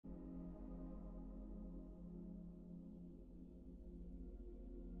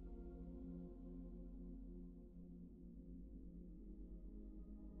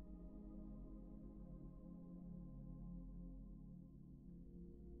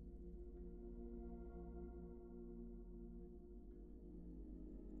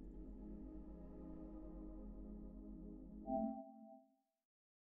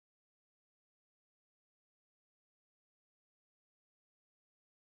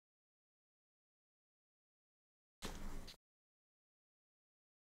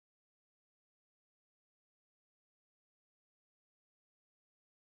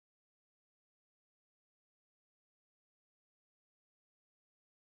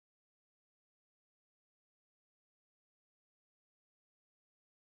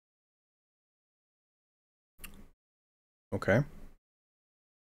Okay.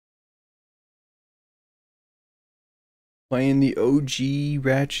 Playing the OG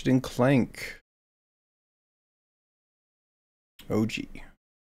Ratchet and Clank. OG.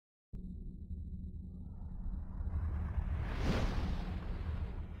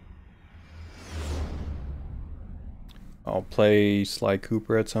 I'll play Sly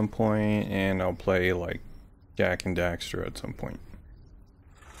Cooper at some point, and I'll play like Jack and Daxter at some point.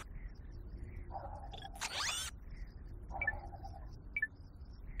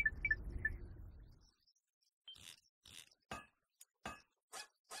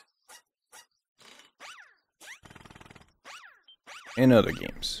 And other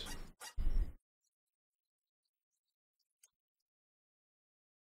games.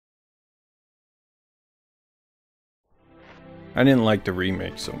 I didn't like the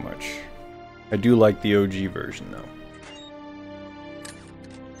remake so much. I do like the OG version though.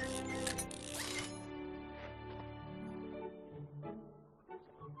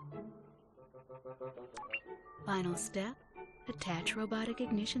 Final step, attach robotic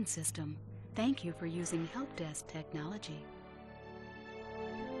ignition system. Thank you for using help desk technology.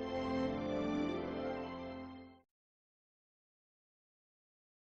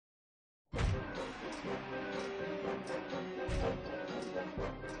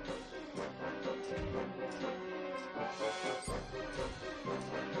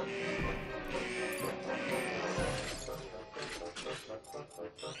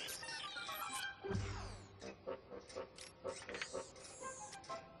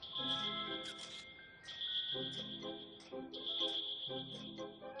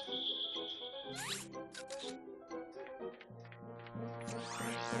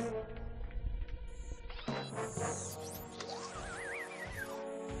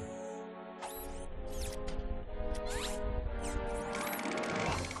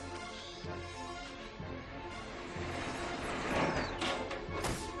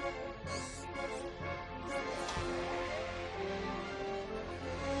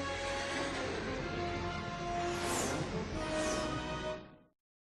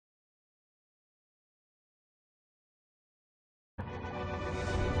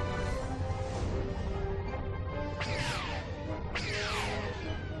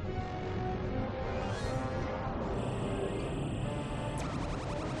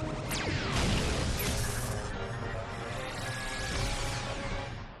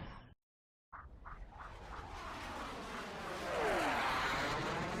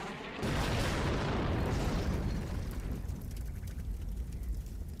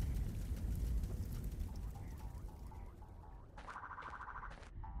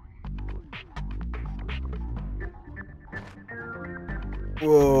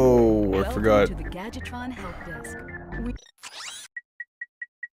 Whoa, I forgot. To the Gadgetron help desk.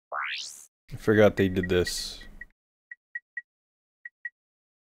 I forgot they did this.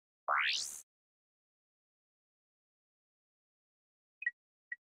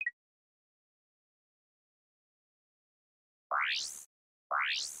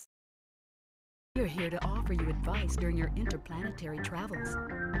 We're here to offer you advice during your interplanetary travels.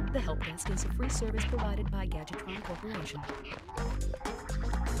 The help desk is a free service provided by Gadgetron Corporation.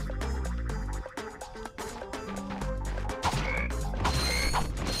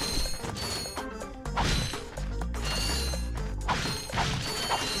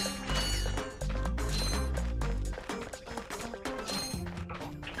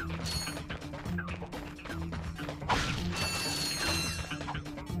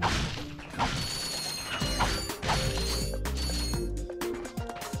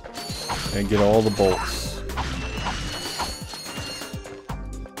 And get all the bolts.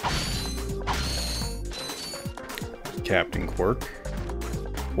 Captain Quark.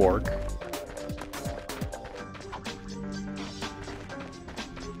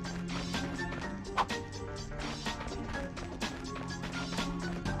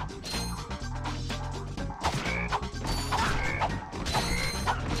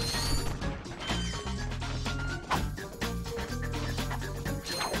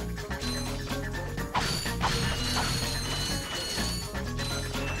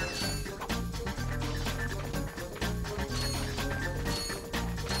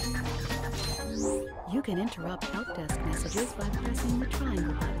 You can interrupt help desk messages by pressing the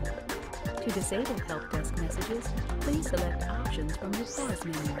triangle button. To disable help desk messages, please select options from the pause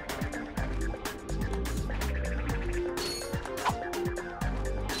menu.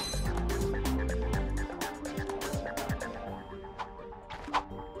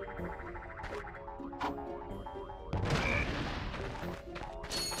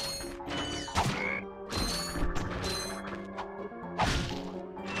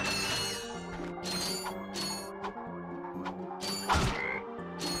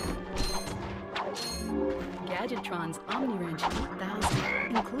 Gadgetron's OmniWrench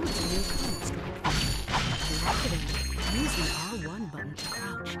 8000 includes a new comic strike feature. To activate it, use the R1 button to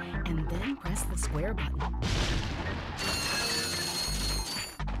crouch, and then press the square button.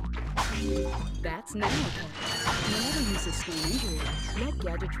 That's nanotech. Whenever you sustain injury, let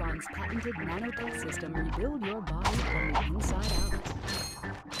Gadgetron's patented nanotech system rebuild your body from the inside out.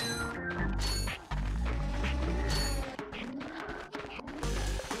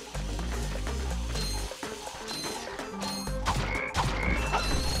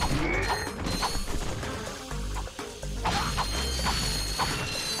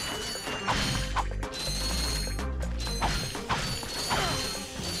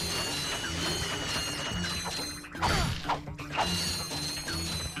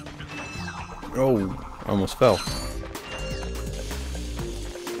 Oh, I almost fell.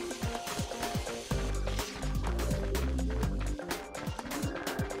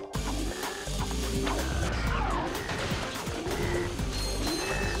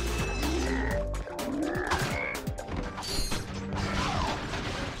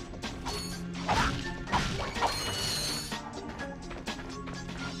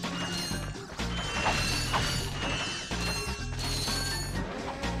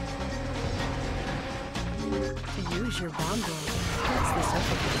 Use your bomb blower. Press the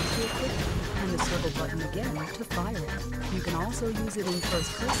circle button to equip it, and the circle button again to fire it. You can also use it in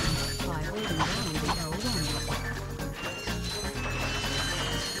first person by holding down the L1 button.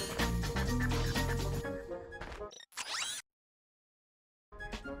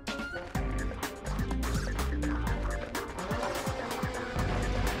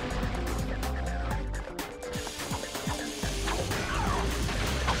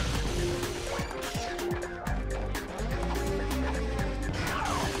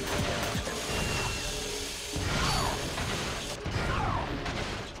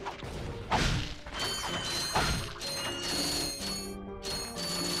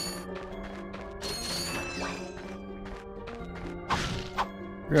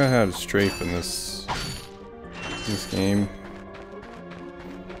 I forgot how to strafe in this game.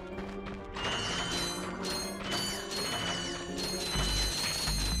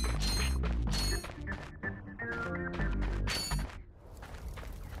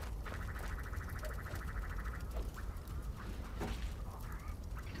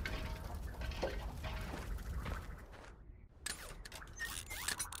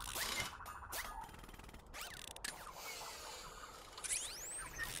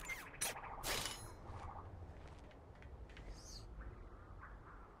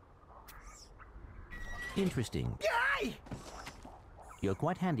 Interesting. Yay! You're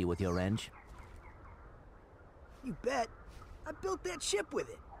quite handy with your wrench. You bet. I built that ship with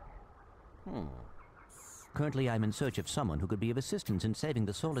it. Currently, I'm in search of someone who could be of assistance in saving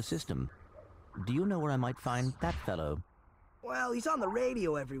the solar system. Do you know where I might find that fellow? Well, he's on the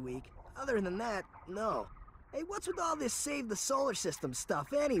radio every week. Other than that, no. Hey, what's with all this save the solar system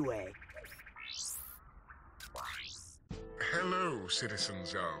stuff anyway? Hello,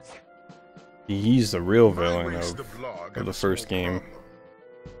 citizens of... He's the real villain of the first game.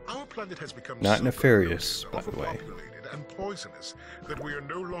 Our planet has become Not so nefarious, polluted, by the way. overpopulated, and poisonous that we are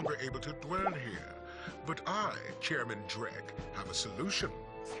no longer able to dwell here. But I, Chairman Drek, have a solution.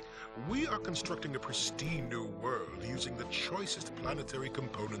 We are constructing a pristine new world using the choicest planetary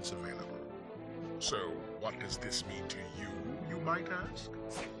components available. So, what does this mean to you, you might ask?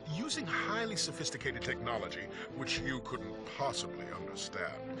 Using highly sophisticated technology, which you couldn't possibly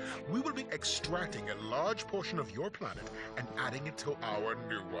understand, we will be extracting a large portion of your planet and adding it to our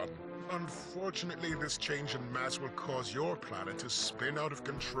new one. Unfortunately, this change in mass will cause your planet to spin out of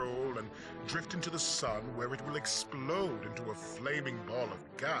control and drift into the sun, where it will explode into a flaming ball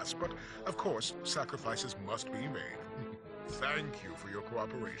of gas. But, of course, sacrifices must be made. Thank you for your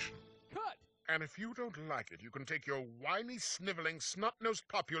cooperation. And if you don't like it, you can take your whiny, sniveling, snot-nosed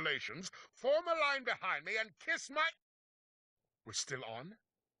populations, form a line behind me, and kiss my... We're still on?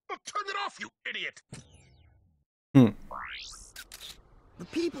 Well, turn it off, you idiot! The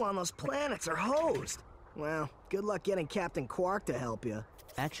people on those planets are hosed. Well, good luck getting Captain Quark to help you.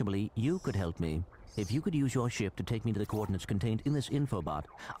 Actually, you could help me. If you could use your ship to take me to the coordinates contained in this infobot,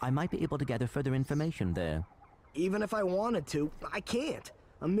 I might be able to gather further information there. Even if I wanted to, I can't.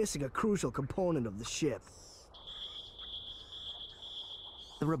 I'm missing a crucial component of the ship.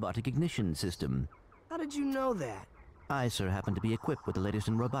 The robotic ignition system. How did you know that? I, sir, happen to be equipped with the latest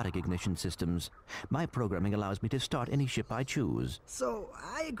in robotic ignition systems. My programming allows me to start any ship I choose. So,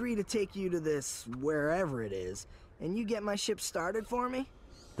 I agree to take you to this, wherever it is, and you get my ship started for me?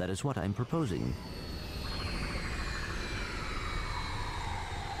 That is what I'm proposing.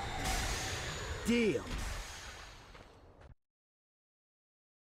 Deal.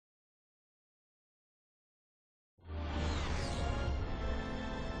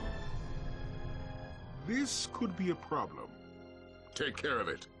 this could be a problem. Take care of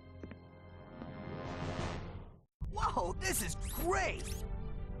it. Whoa, this is great!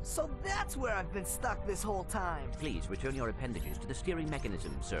 So that's where I've been stuck this whole time. Please return your appendages to the steering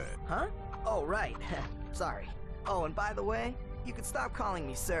mechanism, sir. Huh? Oh, right. Sorry. Oh, and by the way, you can stop calling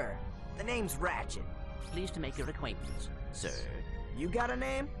me sir. The name's Ratchet. Pleased to make your acquaintance, sir. You got a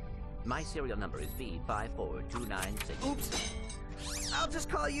name? My serial number is V54296. Oops. I'll just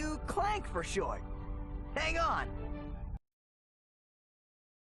call you Clank for short. Hang on.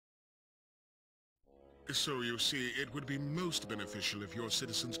 So you see, it would be most beneficial if your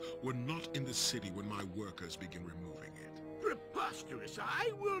citizens were not in the city when my workers begin removing it. Preposterous!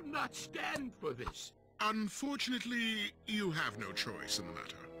 I will not stand for this. Unfortunately, you have no choice in the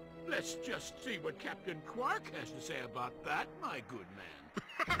matter. Let's just see what Captain Quark has to say about that, my good man.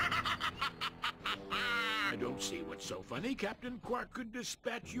 I don't see what's so funny. Captain Quark could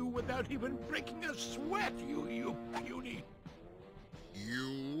dispatch you without even breaking a sweat, you puny...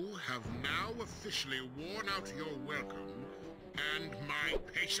 You have now officially worn out your welcome and my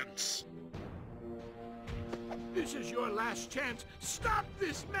patience. This is your last chance. Stop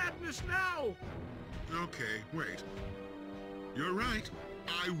this madness now! Okay, wait. You're right.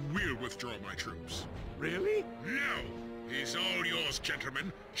 I will withdraw my troops. Really? No! He's all yours,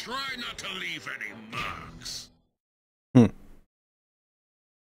 gentlemen. Try not to leave any marks.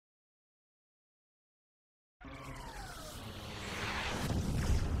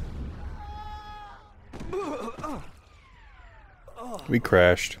 We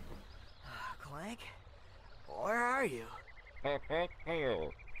crashed. Clank? Where are you?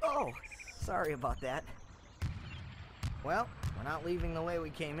 Oh, sorry about that. Well, we're not leaving the way we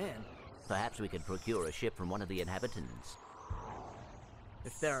came in. Perhaps we could procure a ship from one of the inhabitants.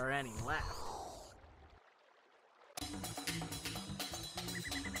 If there are any left.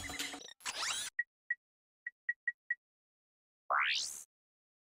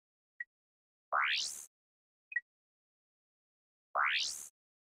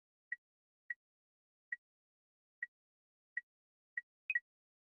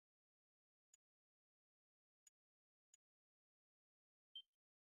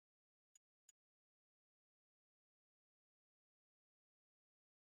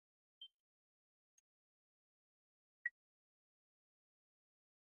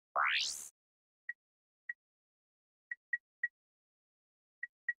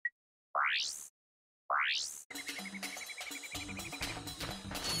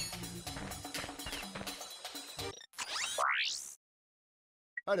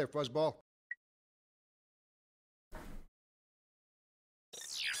 Hi there, Fuzzball.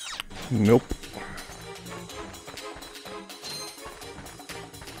 Nope.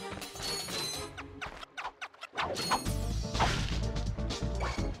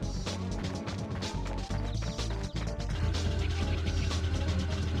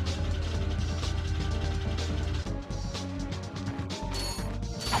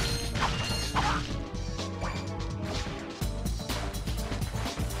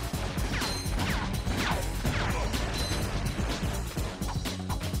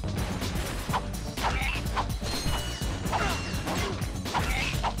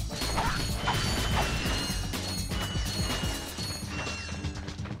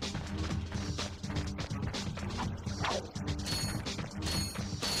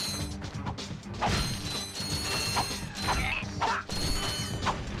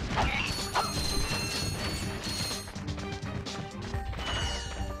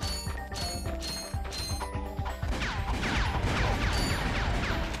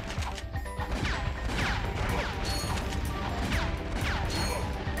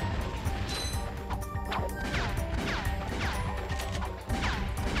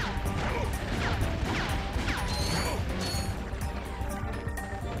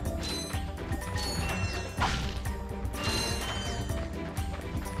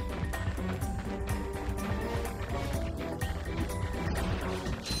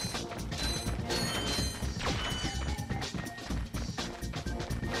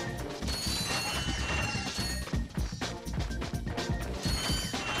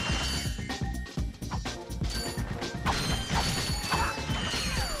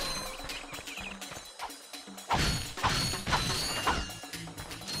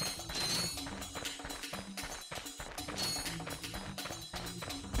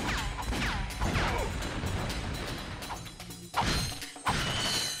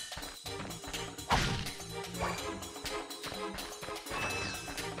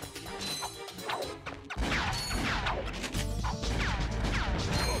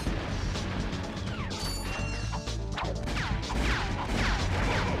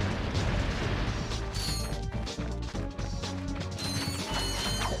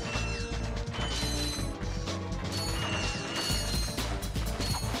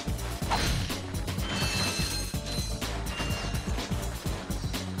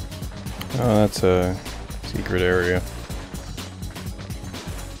 Oh, that's a secret area.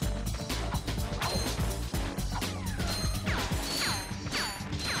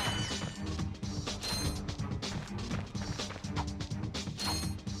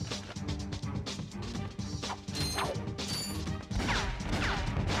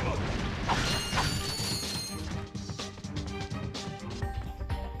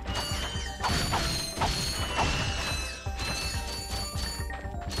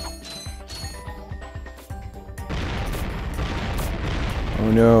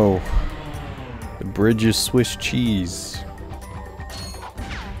 Oh no, the bridge is Swiss cheese.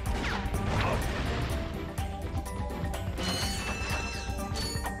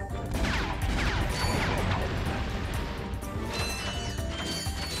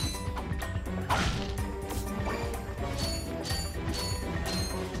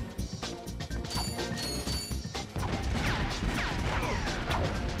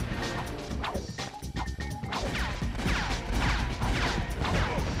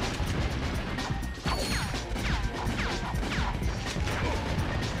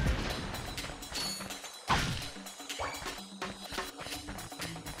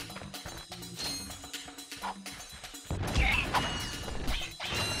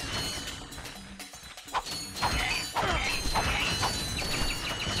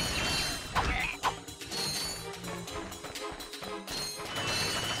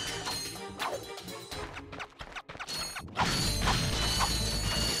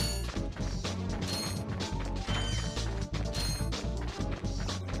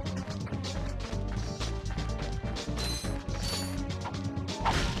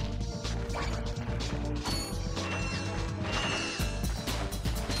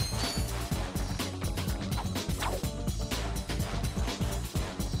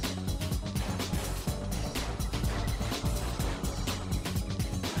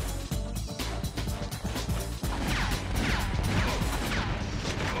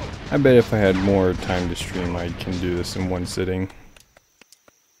 I bet if I had more time to stream, I can do this in one sitting.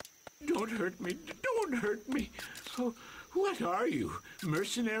 Don't hurt me. Don't hurt me. Oh, what are you?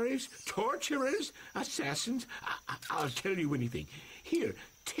 Mercenaries? Torturers? Assassins? I'll tell you anything. Here,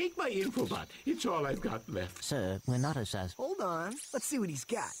 take my infobot. It's all I've got left. Sir, we're not assassins. Hold on. Let's see what he's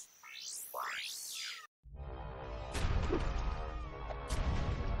got.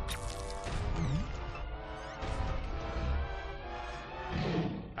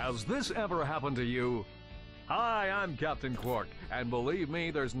 Has this ever happened to you? Hi, I'm Captain Quark, and believe me,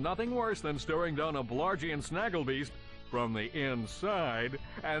 there's nothing worse than staring down a Blargian snagglebeast from the inside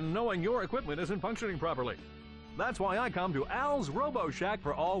and knowing your equipment isn't functioning properly. That's why I come to Al's Robo Shack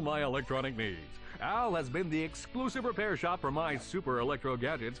for all my electronic needs. Al has been the exclusive repair shop for my super electro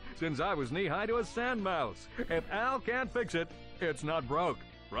gadgets since I was knee-high to a sand mouse. If Al can't fix it, it's not broke.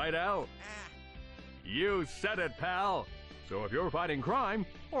 Right, Al? You said it, pal. So if you're fighting crime,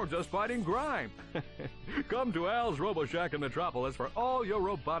 or just fighting grime, come to Al's RoboShack in Metropolis for all your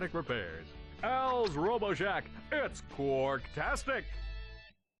robotic repairs. Al's RoboShack, it's Quarktastic!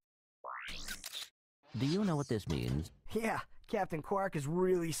 Do you know what this means? Yeah, Captain Quark is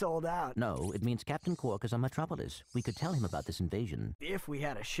really sold out. No, it means Captain Quark is on Metropolis. We could tell him about this invasion. If we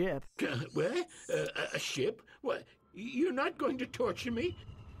had a ship. What? A ship? What? You're not going to torture me?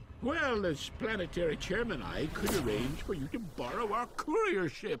 Well, as planetary chairman, I could arrange for you to borrow our courier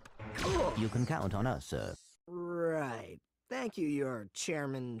ship. Cool. You can count on us, sir. Right. Thank you, your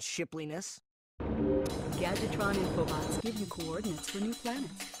chairman shipliness. Gadgetron infobots give you coordinates for new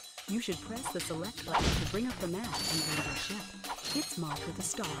planets. You should press the select button to bring up the map and find your ship. It's marked with a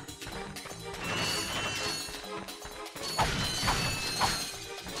star.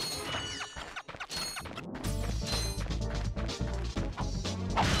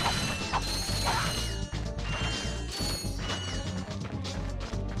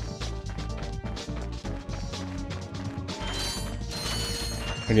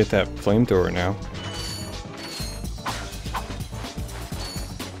 I get that flamethrower now.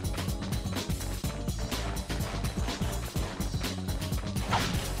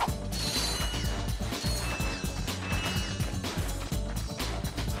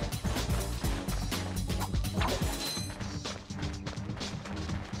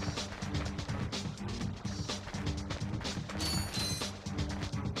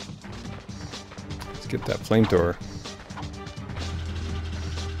 Let's get that flamethrower.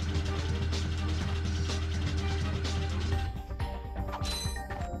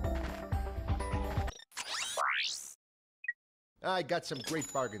 I got some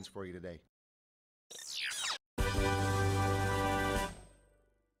great bargains for you today.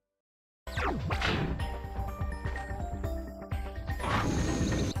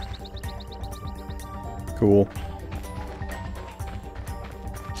 Cool.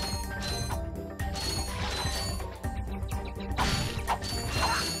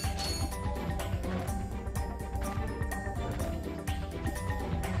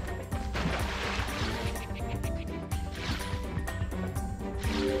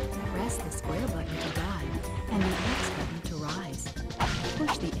 Press the square button to dive and the X button to rise.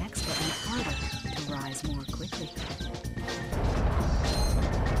 Push the X button harder to rise more quickly.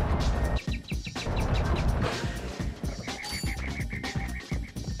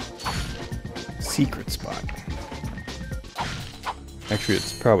 Secret spot. Actually,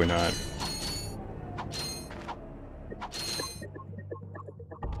 it's probably not.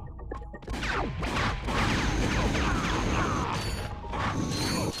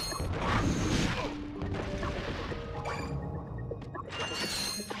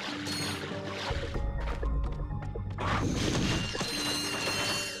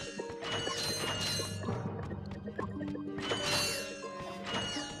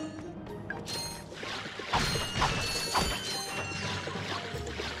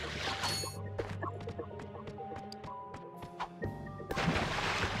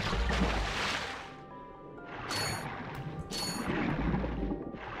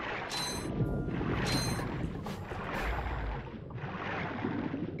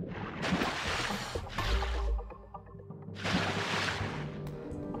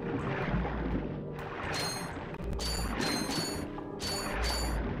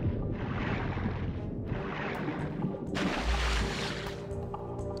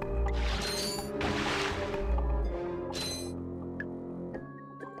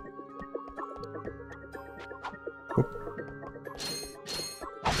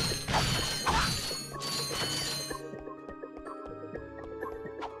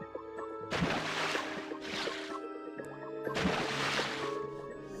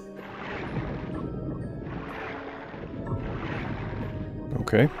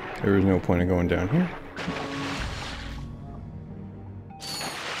 Okay, there is no point in going down here.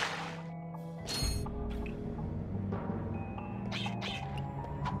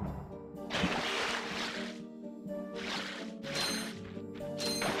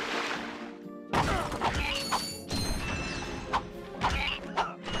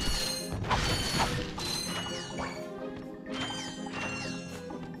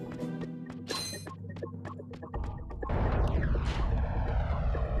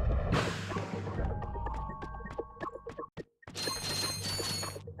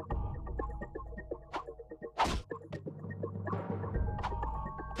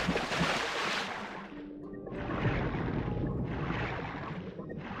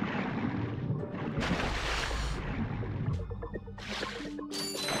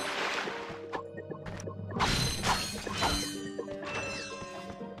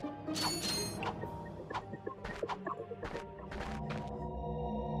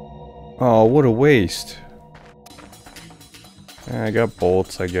 Oh, what a waste. I got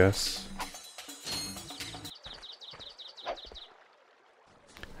bolts, I guess.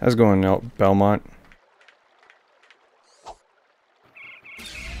 How's it going out, Belmont?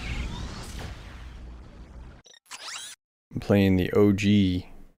 I'm playing the OG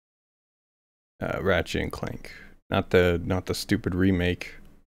Ratchet and Clank, not the stupid remake.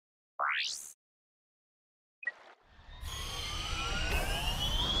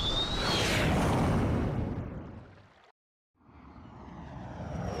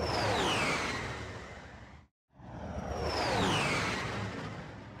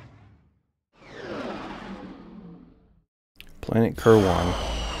 Planet Kerwan.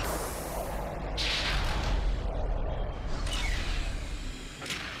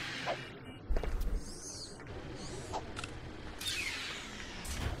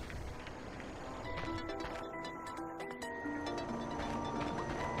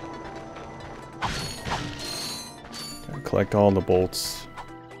 Gotta collect all the bolts.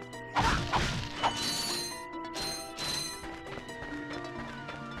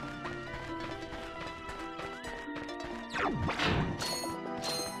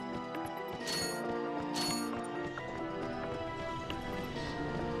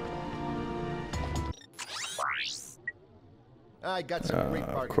 I got some great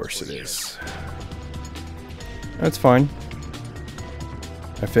Of bargains course for it you. is. That's fine.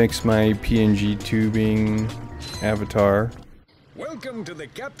 I fixed my PNG tubing avatar. Welcome to the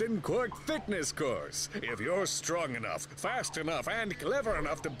Captain Quirk Fitness Course. If you're strong enough, fast enough, and clever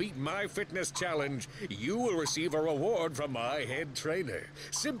enough to beat my fitness challenge, you will receive a reward from my head trainer.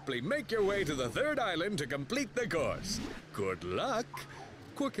 Simply make your way to the third island to complete the course. Good luck!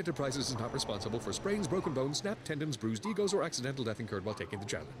 Quirk Enterprises is not responsible for sprains, broken bones, snapped tendons, bruised egos, or accidental death incurred while taking the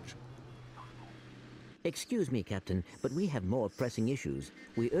challenge. Excuse me, Captain, but we have more pressing issues.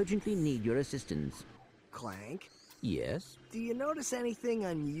 We urgently need your assistance. Clank, Yes? do you notice anything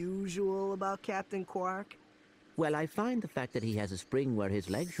unusual about Captain Quark? Well, I find the fact that he has a spring where his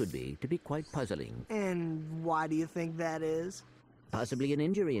leg should be to be quite puzzling. And why do you think that is? Possibly an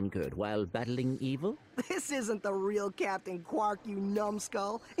injury incurred while battling evil? This isn't the real Captain Quark, you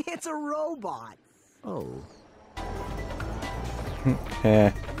numbskull. It's a robot. Oh.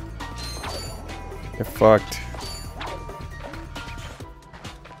 Eh. You're fucked.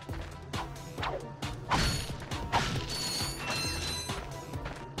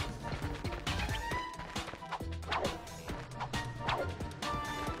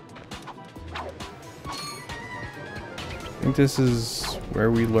 I think this is where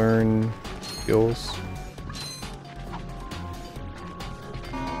we learn skills.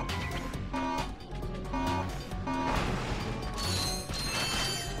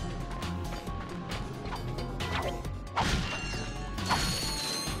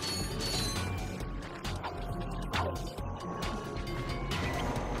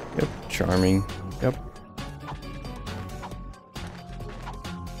 Yep, charming. Yep.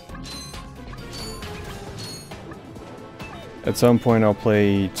 At some point I'll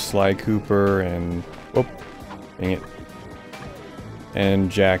play Sly Cooper and whoop, dang it, and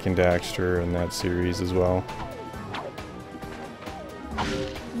Jack and Daxter in that series as well.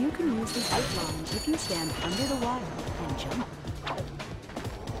 You can use the zip line if you stand under the wire and jump.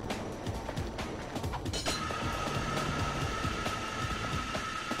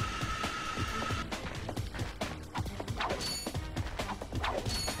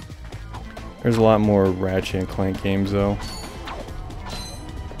 There's a lot more Ratchet and Clank games though.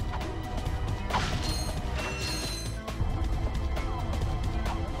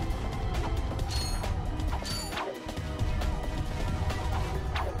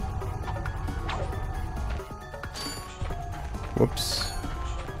 Whoops.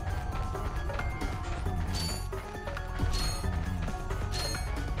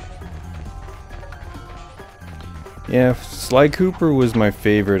 Yeah, Sly Cooper was my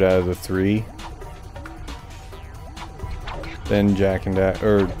favorite out of the three. Then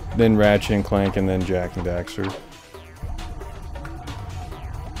then Ratchet and Clank, and then Jack and Daxter.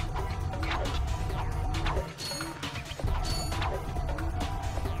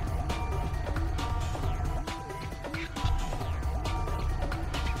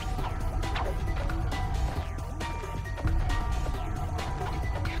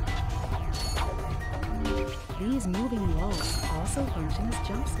 These moving walls also function as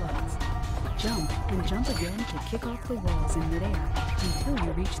jump slots. Jump and jump again to kick off the walls in midair until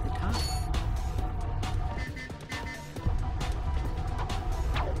you reach the top.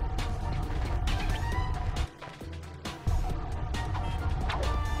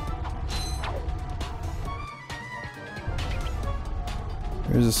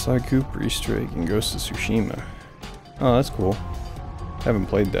 There's a Sly Cooper Easter egg in Ghost of Tsushima. Oh, that's cool. Haven't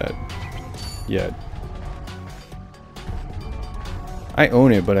played that yet. I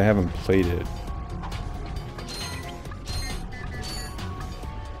own it, but I haven't played it.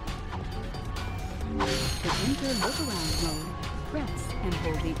 To enter look-around mode, press and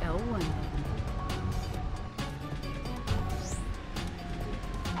hold the L1 button.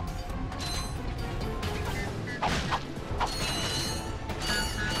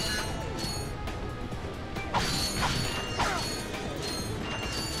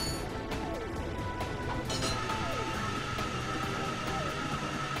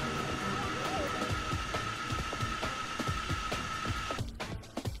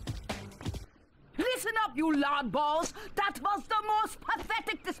 Listen up, you loudballs! That was the most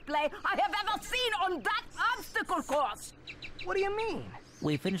pathetic display I have ever seen on that obstacle course! What do you mean?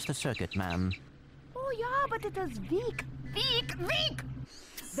 We finished the circuit, ma'am. Oh yeah, but it is weak. Weak!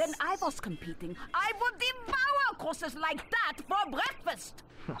 When I was competing, I would devour courses like that for breakfast!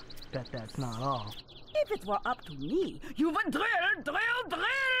 Bet that's not all. If it were up to me, you would drill for the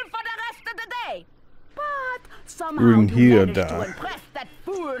rest of the day! But somehow you managed to impress that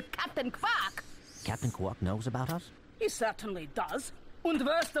fool Captain Quark! Captain Quark knows about us? He certainly does. And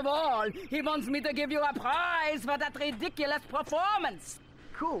worst of all, he wants me to give you a prize for that ridiculous performance.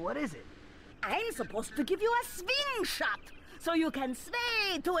 Cool, what is it? I'm supposed to give you a swing shot, so you can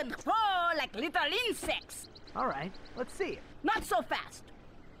sway to and fro like little insects. All right, let's see it. Not so fast.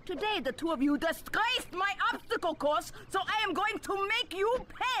 Today, the two of you disgraced my obstacle course, so I am going to make you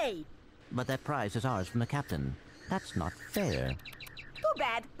pay. But that prize is ours from the captain. That's not fair. Too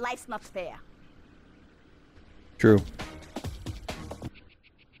bad. Life's not fair. True.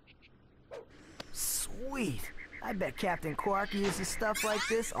 Sweet. I bet Captain Quark uses stuff like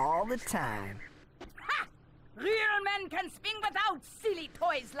this all the time. Ha! can swing without silly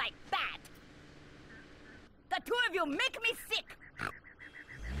toys like that. The two of you make me sick.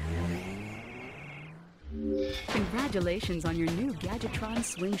 Congratulations on your new Gadgetron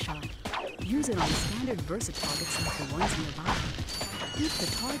Swing Shot. Use it on standard Versa targets like the ones nearby. If the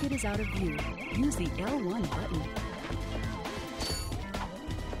target is out of view, use the L1 button.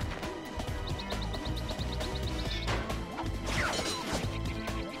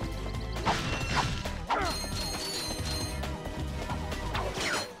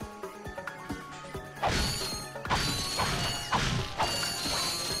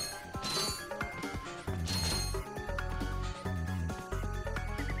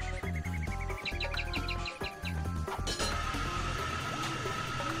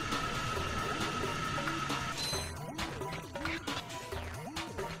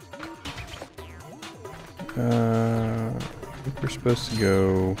 I think we're supposed to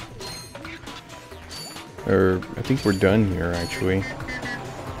go, or I think we're done here actually.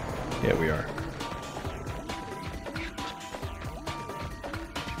 Yeah, we are.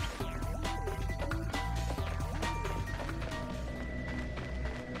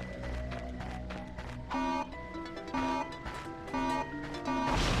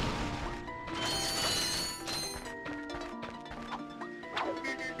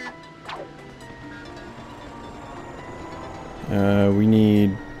 We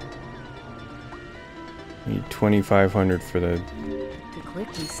need 2,500 for the. To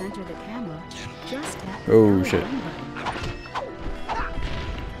quickly center the camera, just tap the Oh L1 shit. button.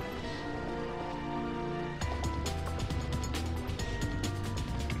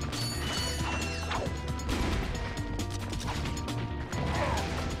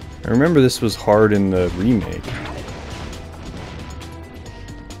 I remember this was hard in the remake.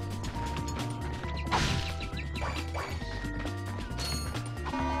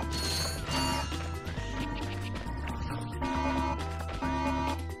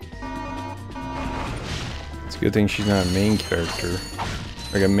 Good thing she's not a main character,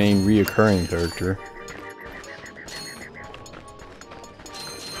 like a main reoccurring character.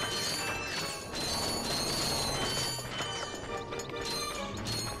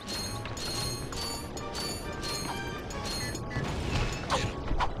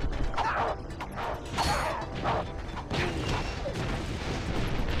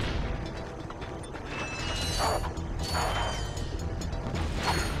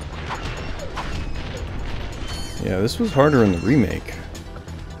 Yeah, this was harder in the remake.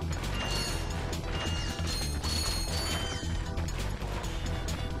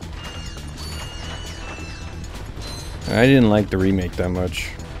 I didn't like the remake that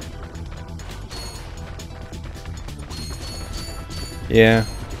much. Yeah.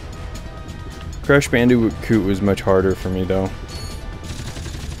 Crash Bandicoot was much harder for me though.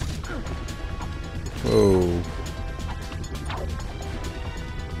 Whoa.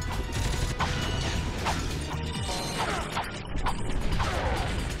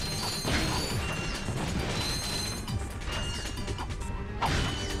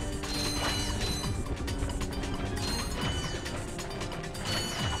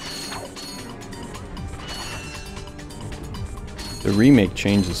 The remake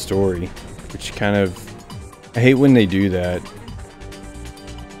changed the story, which kind of... I hate when they do that.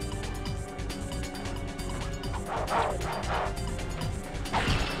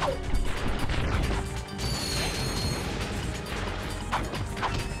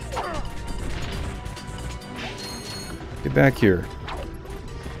 Get back here.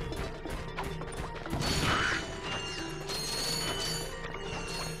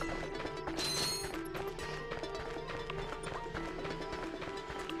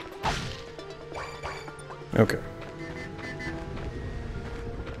 Okay.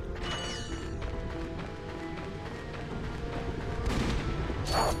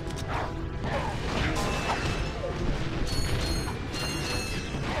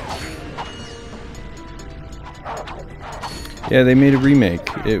 Yeah, they made a remake.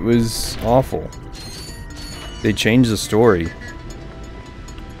 It was awful. They changed the story.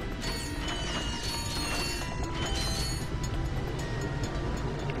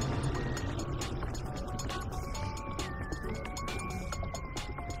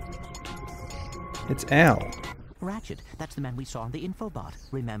 It's Al. Ratchet, that's the man we saw on the infobot.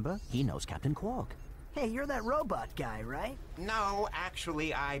 Remember? He knows Captain Quark. Hey, you're that robot guy, right? No,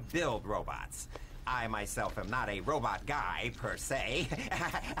 actually, I build robots. I myself am not a robot guy, per se.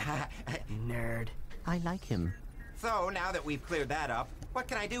 Nerd. I like him. So, now that we've cleared that up, what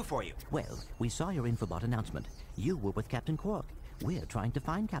can I do for you? Well, we saw your infobot announcement. You were with Captain Quark. We're trying to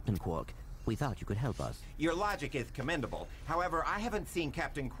find Captain Quark. We thought you could help us. Your logic is commendable. However, I haven't seen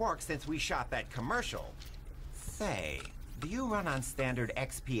Captain Quark since we shot that commercial. Say, Do you run on standard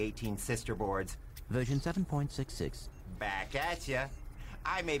XP18 sister boards? Version 7.66. Back at ya.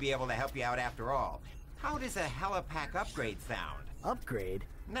 I may be able to help you out after all. How does a helipack upgrade sound? Upgrade?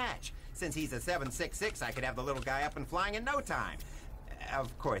 Natch. Since he's a 766, I could have the little guy up and flying in no time.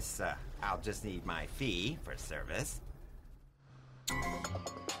 Of course, I'll just need my fee for service.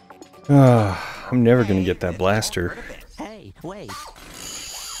 I'm never gonna get that blaster. Hey, wait.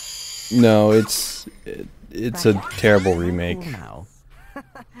 No, it's a terrible remake.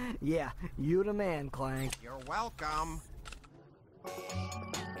 Yeah, you the man, Clank. You're welcome.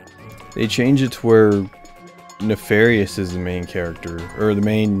 They changed it to where Nefarious is the main character, or the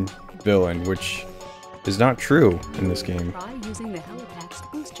main villain, which is not true in this game. Try using the helipack's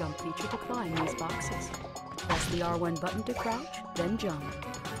boost jump feature to climb these boxes. Press the R1 button to crouch, then jump.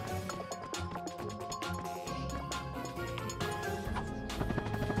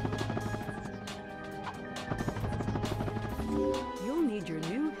 You'll need your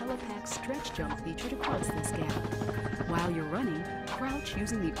new helipack stretch jump feature to cross this gap. While you're running, crouch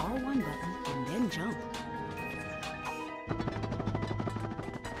using the R1 button and then jump.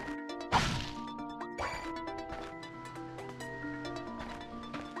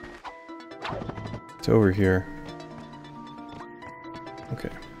 It's over here.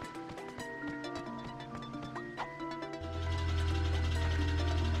 Okay.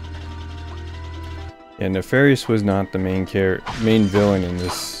 Yeah, Nefarious was not the main villain in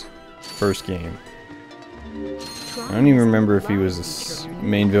this first game. I don't even remember if he was the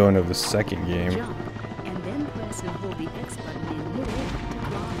main villain of the second game. Jump, and then press and hold the X button in midair to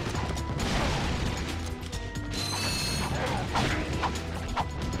climb.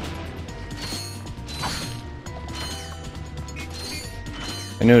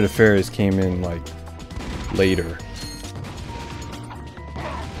 I know Nefarious came in like later.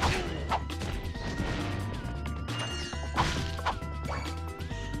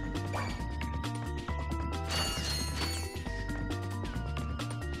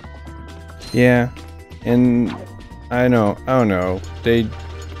 Yeah, and I don't know. They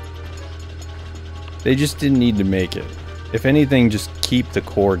just didn't need to make it. If anything, just keep the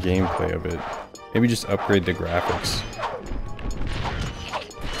core gameplay of it. Maybe just upgrade the graphics.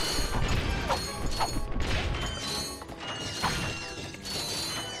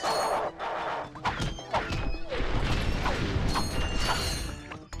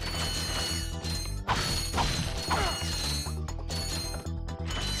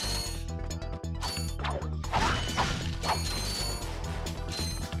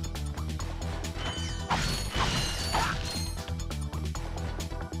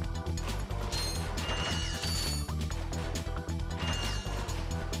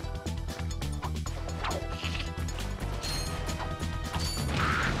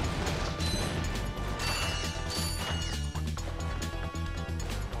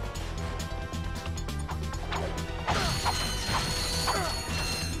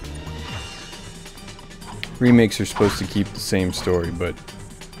 Remakes are supposed to keep the same story, but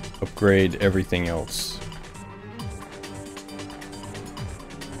upgrade everything else.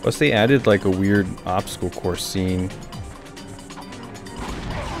 Plus they added like a weird obstacle course scene.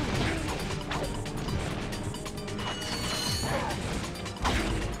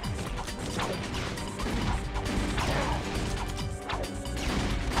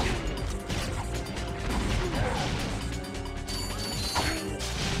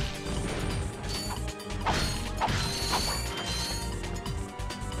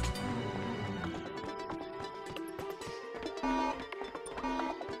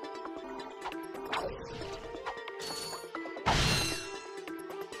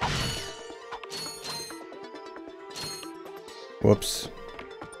 Whoops.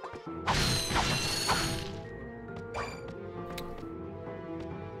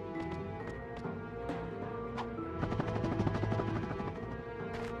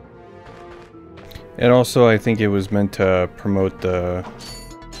 And also, I think it was meant to promote the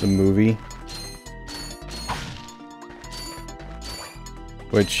movie,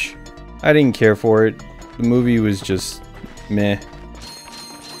 which I didn't care for it. The movie was just meh.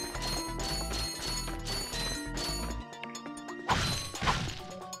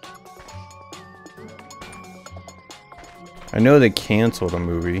 I know they canceled a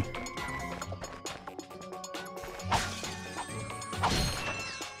movie.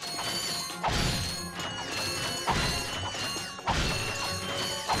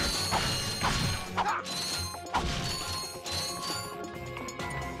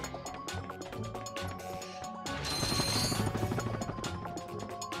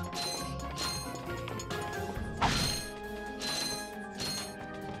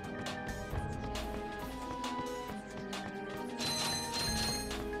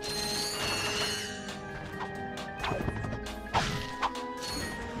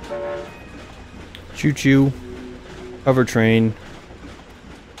 Choo-choo. Hover train.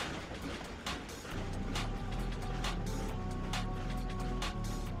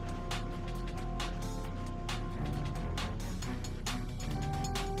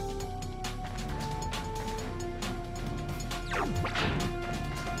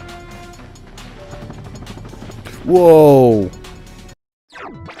 Whoa!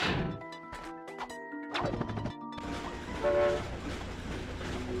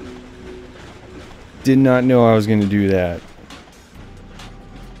 Did not know I was going to do that.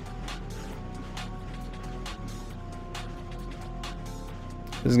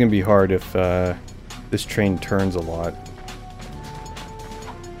 This is going to be hard if this train turns a lot.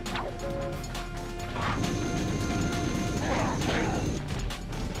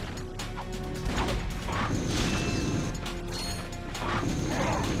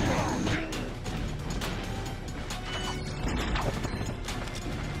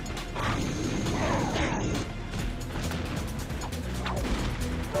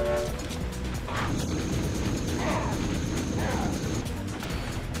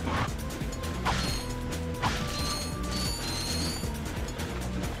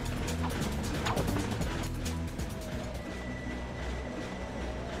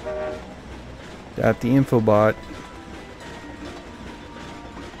 Got the infobot.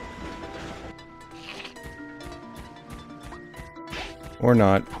 Or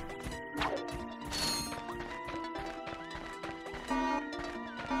not.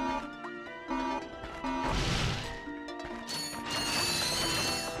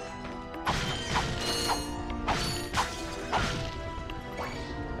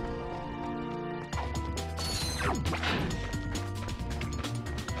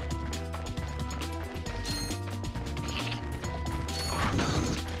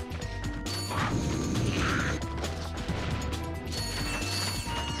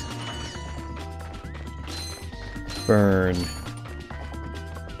 Burn.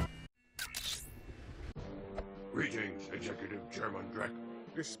 Greetings, Executive Chairman Drek.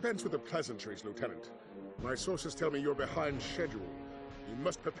 Dispense with the pleasantries, Lieutenant. My sources tell me you're behind schedule. You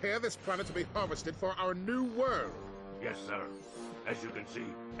must prepare this planet to be harvested for our new world. Yes, sir. As you can see,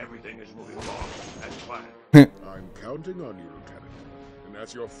 everything is moving along as planned. I'm counting on you, Lieutenant. And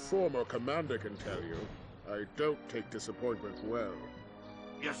as your former commander can tell you, I don't take disappointment well.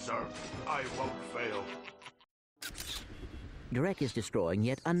 Yes, sir. I won't fail. Drek is destroying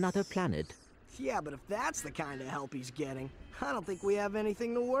yet another planet. Yeah, but if that's the kind of help he's getting, I don't think we have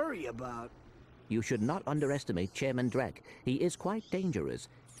anything to worry about. You should not underestimate Chairman Drek. He is quite dangerous.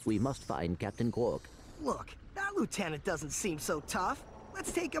 We must find Captain Quark. Look, that lieutenant doesn't seem so tough.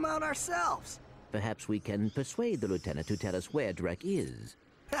 Let's take him out ourselves. Perhaps we can persuade the lieutenant to tell us where Drek is.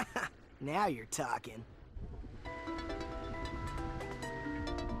 Now you're talking.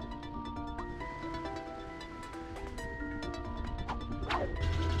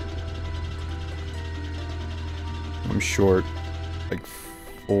 I'm short, like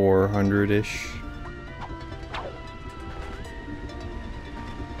 400-ish.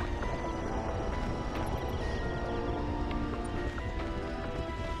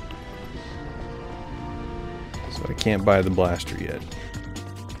 So I can't buy the blaster yet.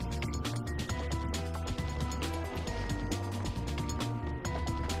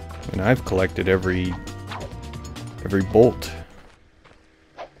 And I've collected every bolt.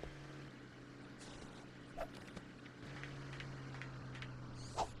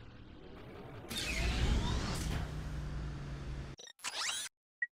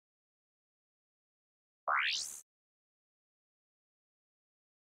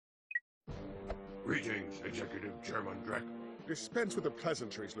 Greetings, Executive Chairman Drek. Dispense with the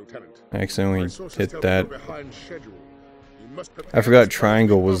pleasantries, Lieutenant. I accidentally hit that. Behind schedule. You must I forgot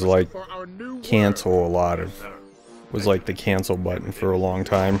triangle was like cancel a lot of, was like the cancel button for a long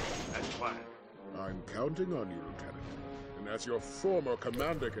time. I'm counting on you, Lieutenant. And as your former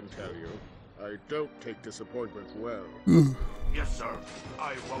commander can tell you, I don't take disappointment well. Yes, sir.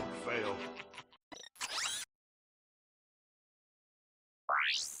 I won't fail.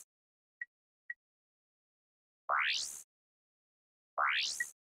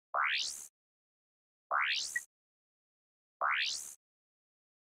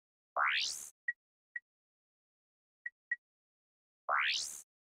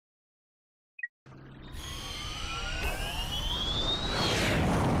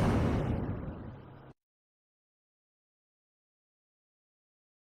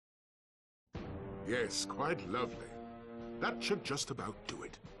 Yes, quite lovely. That should just about do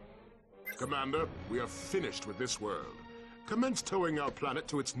it. Commander, we are finished with this world. Commence towing our planet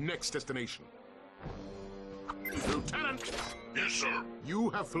to its next destination. Lieutenant! Yes, sir. You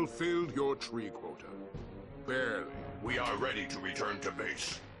have fulfilled your tree quota. Barely. We are ready to return to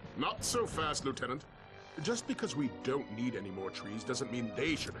base. Not so fast, Lieutenant. Just because we don't need any more trees doesn't mean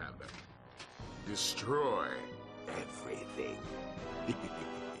they should have them. Destroy everything.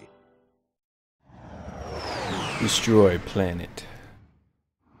 Destroy planet.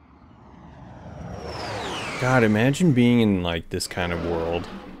 God, imagine being in like this kind of world.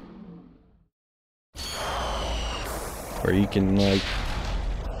 Where you can like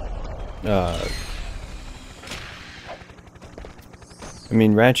I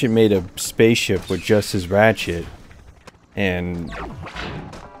mean, Ratchet made a spaceship with just his Ratchet, and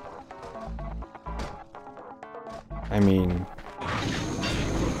I mean,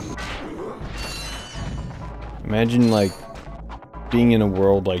 imagine like being in a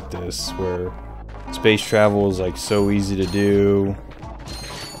world like this where space travel is like so easy to do.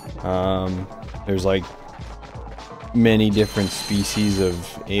 There's like many different species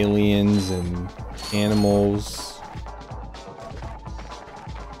of aliens and animals.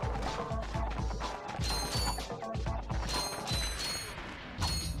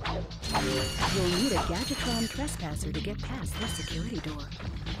 You'll need a Gadgetron trespasser to get past this security door.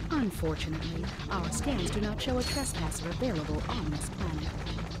 Unfortunately, our scans do not show a trespasser available on this planet.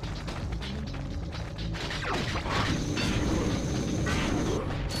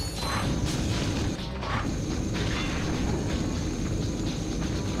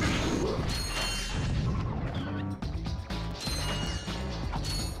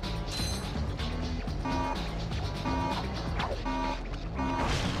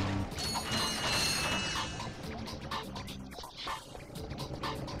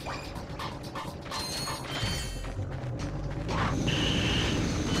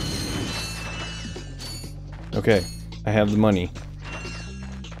 Okay, I have the money.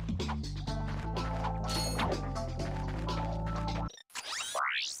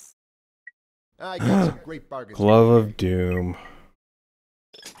 I got some great bargains. Glove of Doom.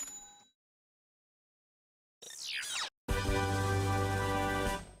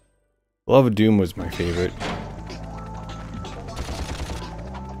 Glove of Doom was my favorite.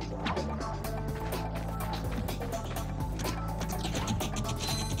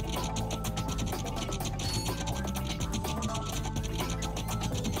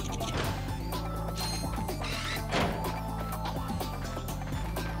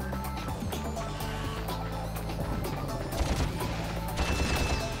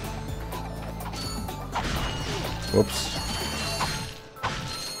 Whoops.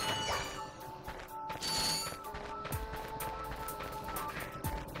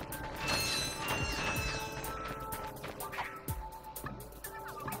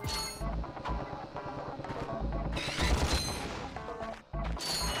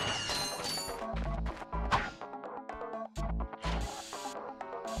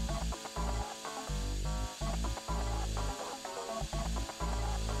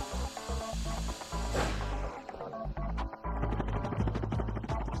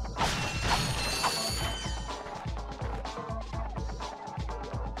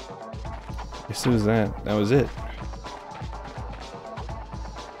 Guess it was that. That was it.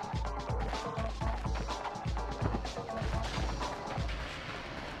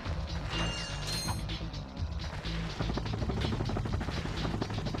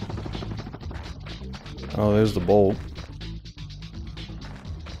 Oh, there's the bolt.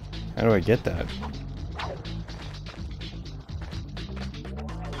 How do I get that?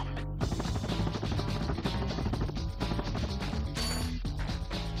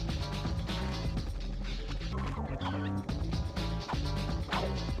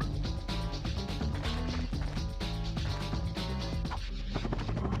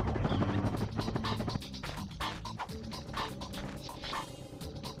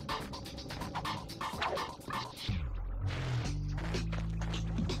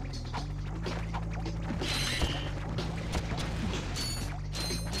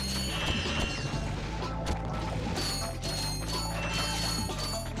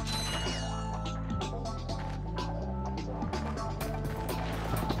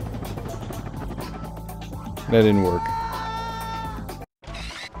 That didn't work.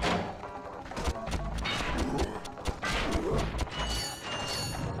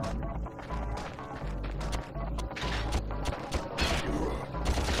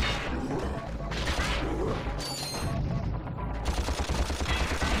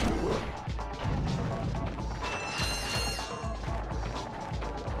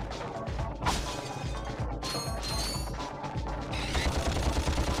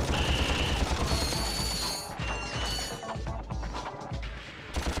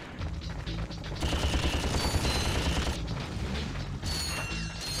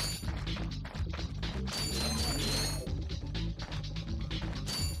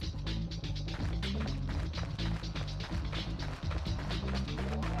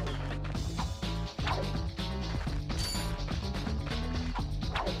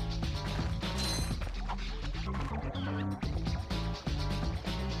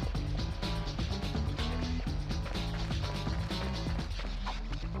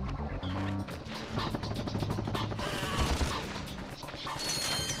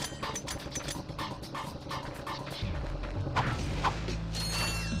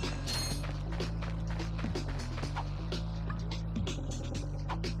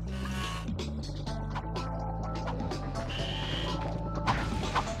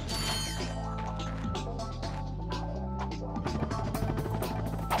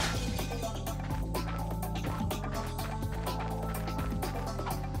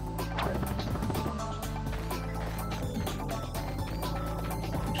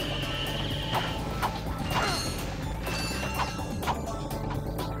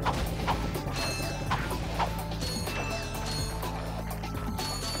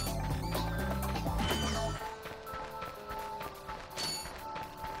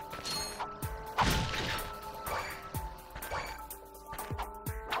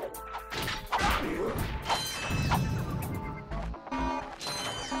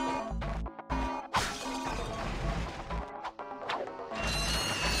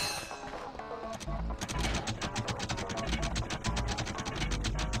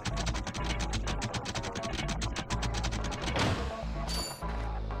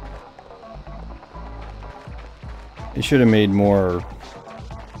 They should have made more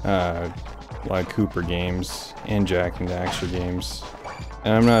like Cooper games and Jack and Daxter games.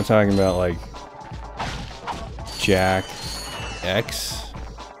 And I'm not talking about like Jack X.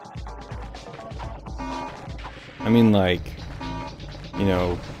 I mean like, you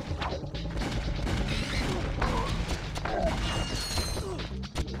know,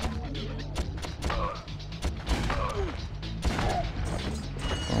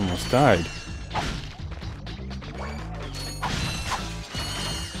 almost died.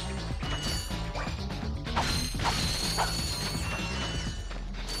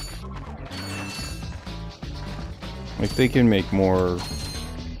 Like, they can make more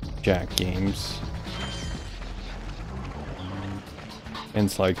Jack games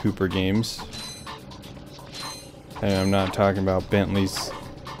and Sly Cooper games. And I'm not talking about Bentley's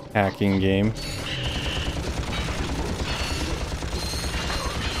hacking game.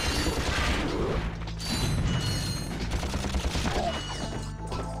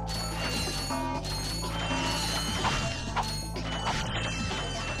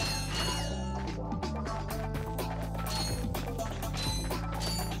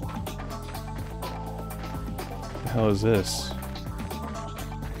 What the hell is this?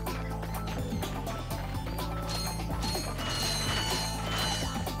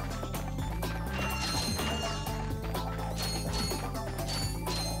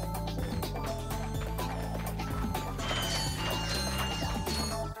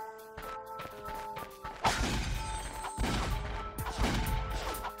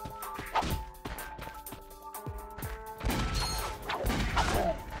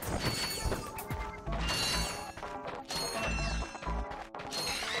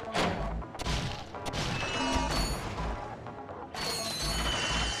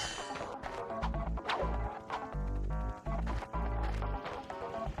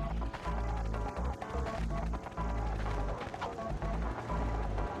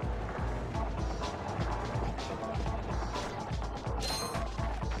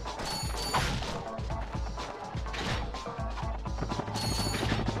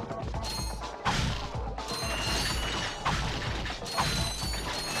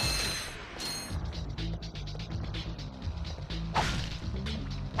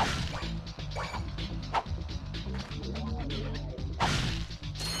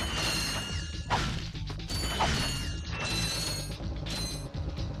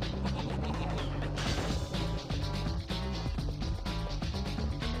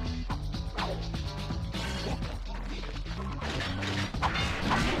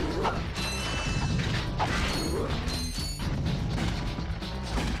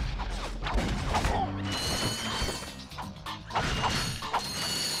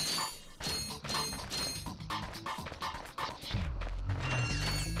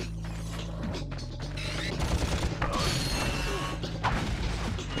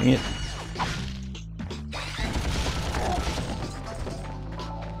 Dang it.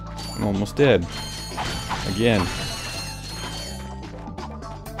 I'm almost dead. Again.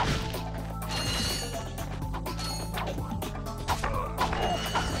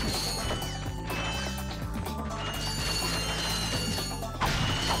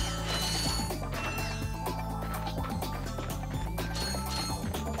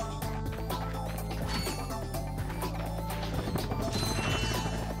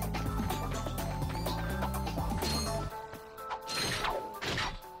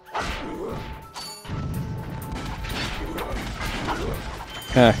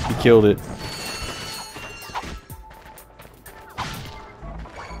 Ah, he killed it.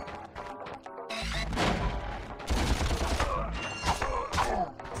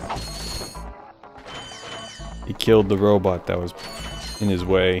 He killed the robot that was in his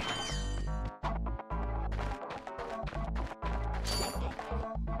way.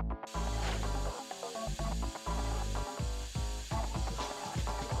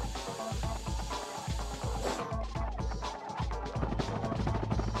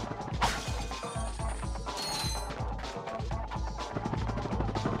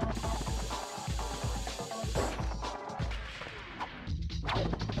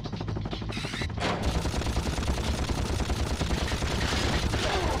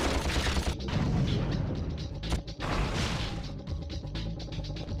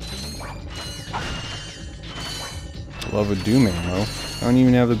 Glove of Doom ammo? I don't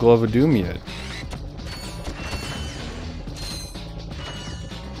even have the Glove of Doom yet.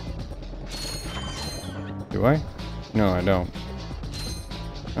 Do I? No, I don't.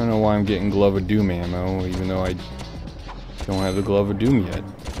 I don't know why I'm getting Glove of Doom ammo, even though I don't have the Glove of Doom yet.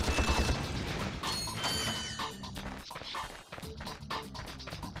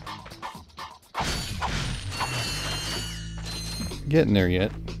 Getting there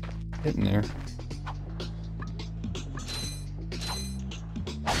yet. Getting there.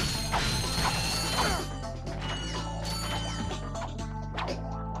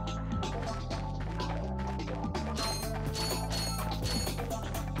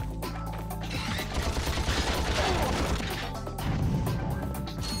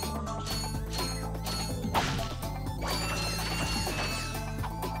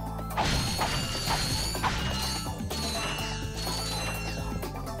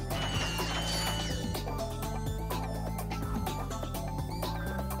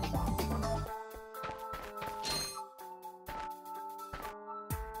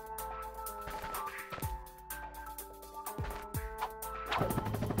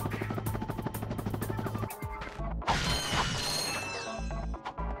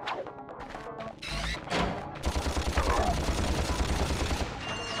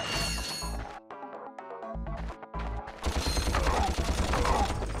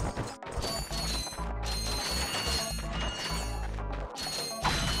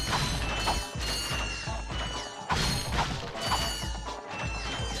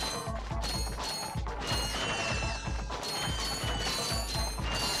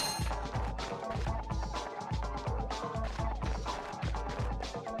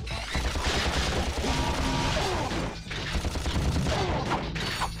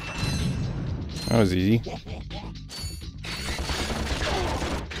 That was easy.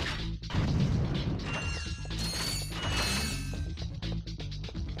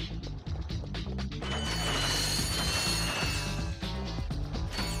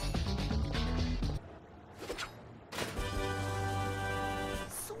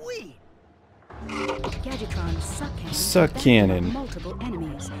 Sweet. Gadgetron's Suck cannon. Multiple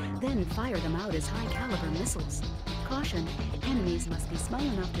enemies, then fire them out as high-caliber missiles. Caution, enemies must be small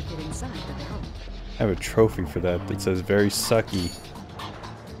enough to fit inside the barrel. I have a trophy for that that says very sucky.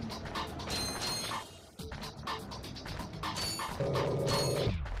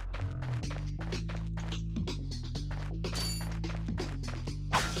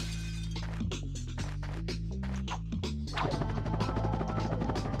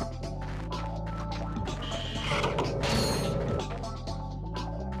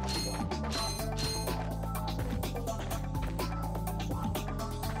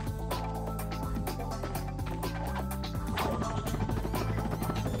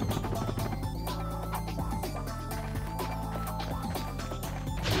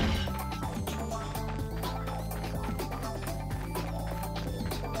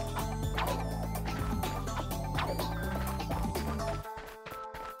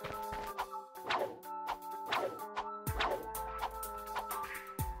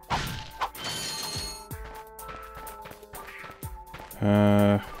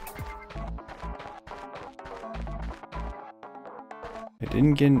 I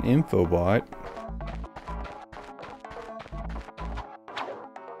didn't get an info bot.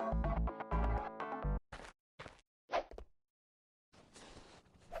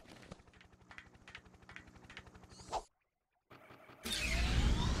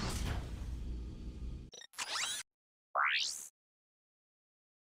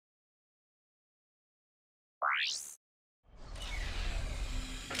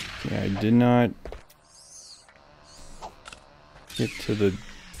 Yeah, I did not get to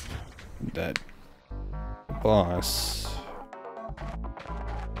that boss.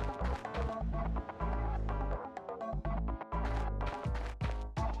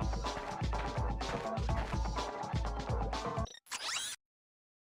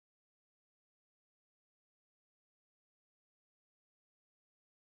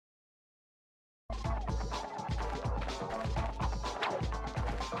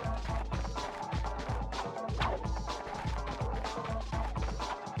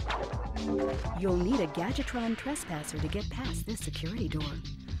 You'll need a Gadgetron trespasser to get past this security door.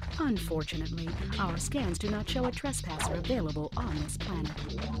 Unfortunately, our scans do not show a trespasser available on this planet.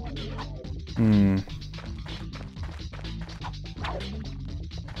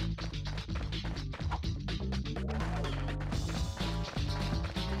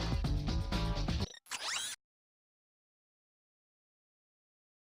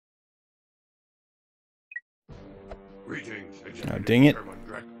 Oh, dang it.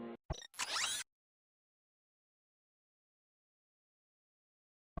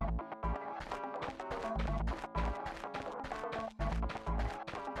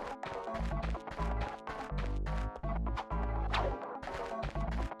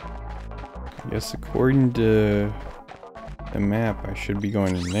 I guess according to the map, I should be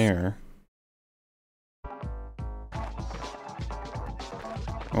going in there.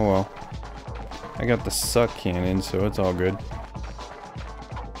 Oh well. I got the suck cannon, so it's all good.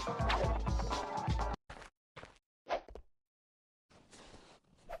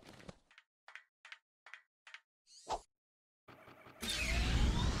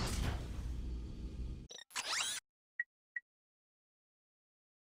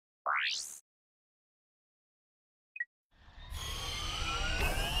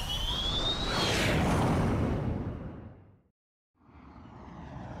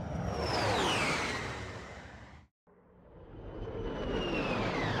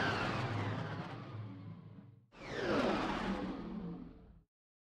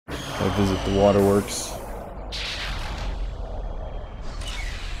 I visit the waterworks.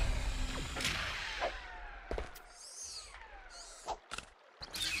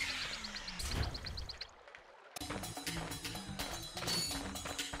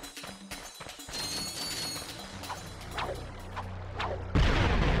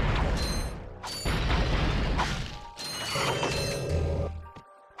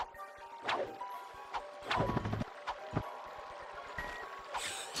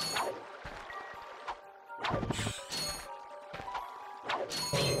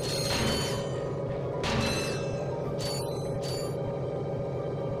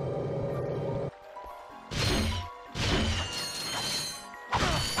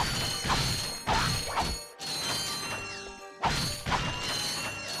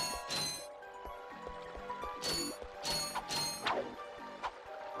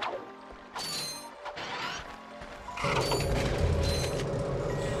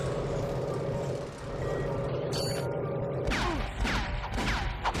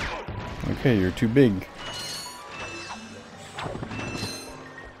 Okay, you're too big.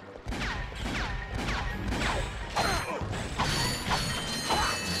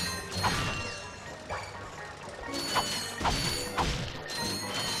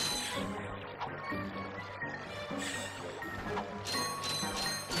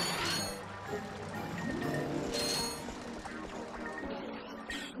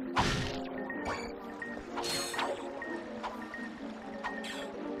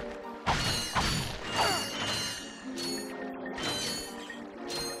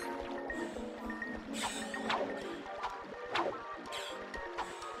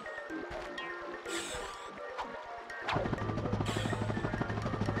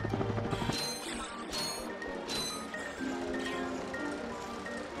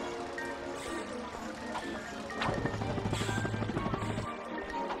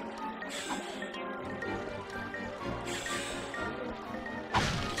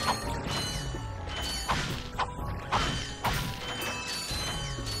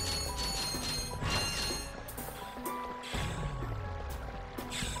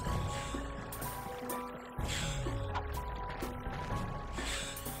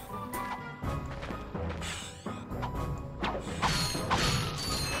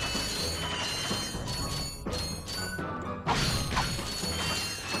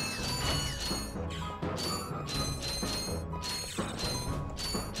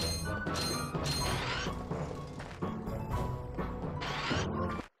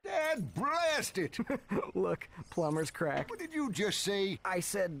 Blast it! Look, plumber's crack. What did you just say? I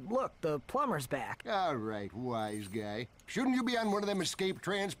said, look, the plumber's back. All right, wise guy. Shouldn't you be on one of them escape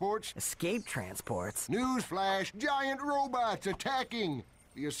transports? Escape transports? Newsflash, giant robots attacking!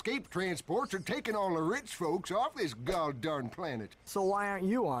 The escape transports are taking all the rich folks off this god-darn planet. So why aren't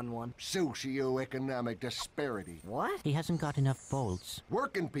you on one? Socioeconomic disparity. What? He hasn't got enough bolts.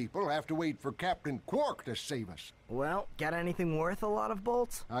 Working people have to wait for Captain Quark to save us. Well, got anything worth a lot of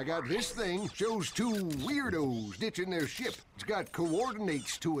bolts? I got this thing. Shows two weirdos ditching their ship. It's got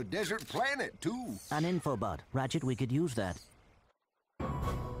coordinates to a desert planet, too. An infobot. Ratchet, we could use that.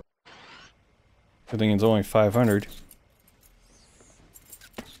 I think it's only 500.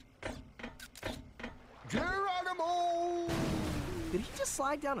 Geronimo! Did he just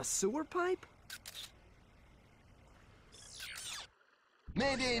slide down a sewer pipe?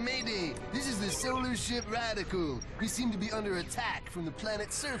 Mayday, mayday! This is the solar ship Radical. We seem to be under attack from the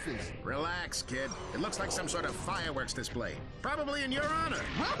planet's surface. Relax, kid. It looks like some sort of fireworks display. Probably in your honor.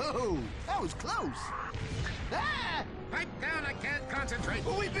 Whoa! That was close! Ah! Pipe down, I can't concentrate.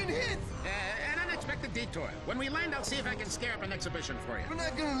 Oh, we've been hit! An unexpected detour. When we land, I'll see if I can scare up an exhibition for you. We're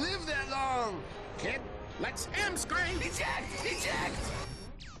not gonna live that long! Kid, let's M-screen! Eject! Eject!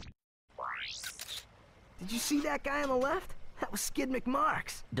 Did you see that guy on the left? That was Skid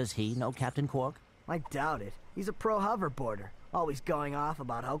McMarks. Does he know Captain Quark? I doubt it. He's a pro hoverboarder, always going off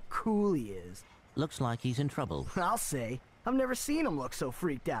about how cool he is. Looks like he's in trouble. I'll say. I've never seen him look so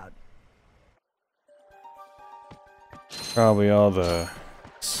freaked out. Probably all the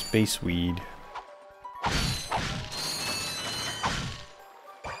space weed.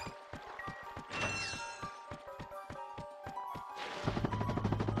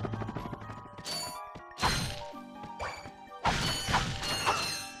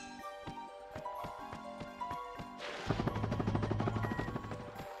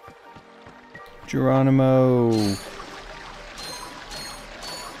 Geronimo.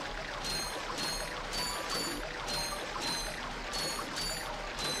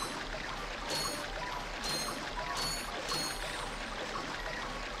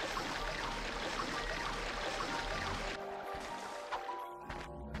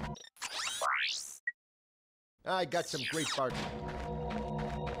 I got some great bark.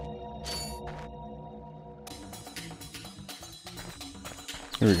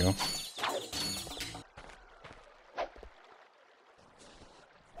 Here we go.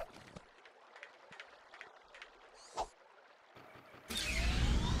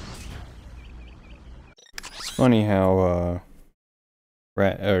 It's funny how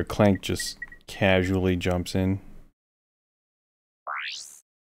Clank just casually jumps in.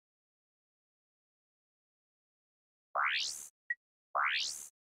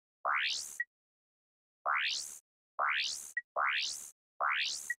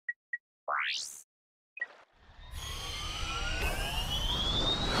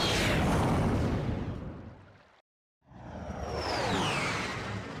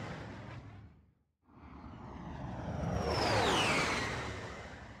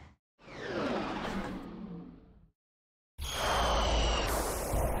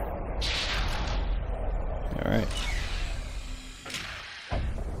 Alright.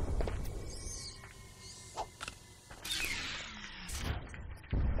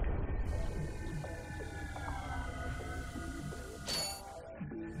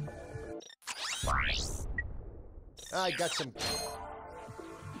 I got some.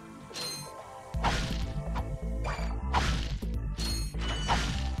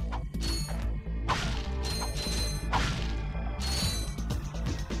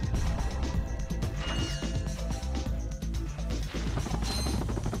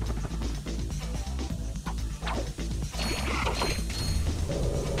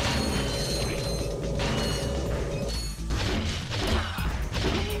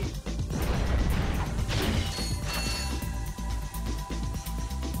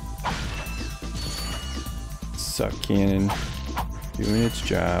 Suck cannon doing its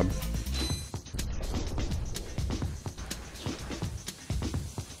job.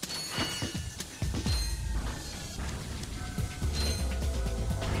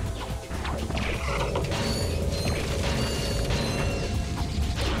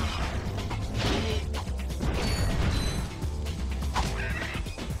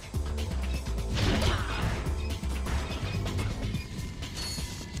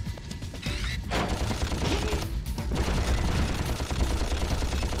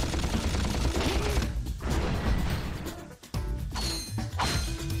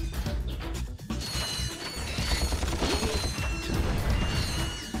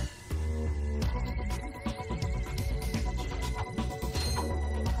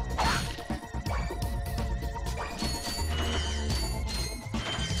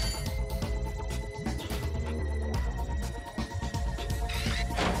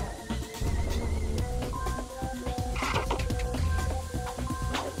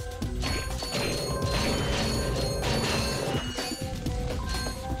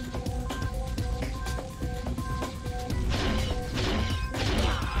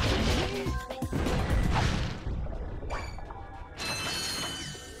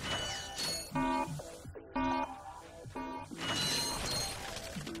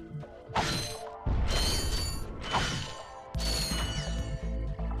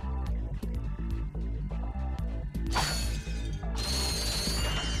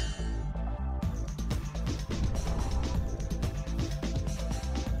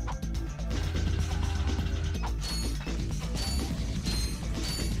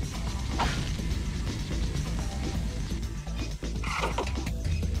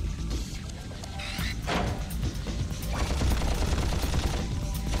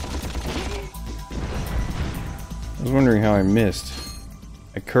 I was wondering how I missed.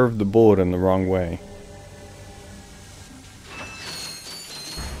 I curved the bullet in the wrong way.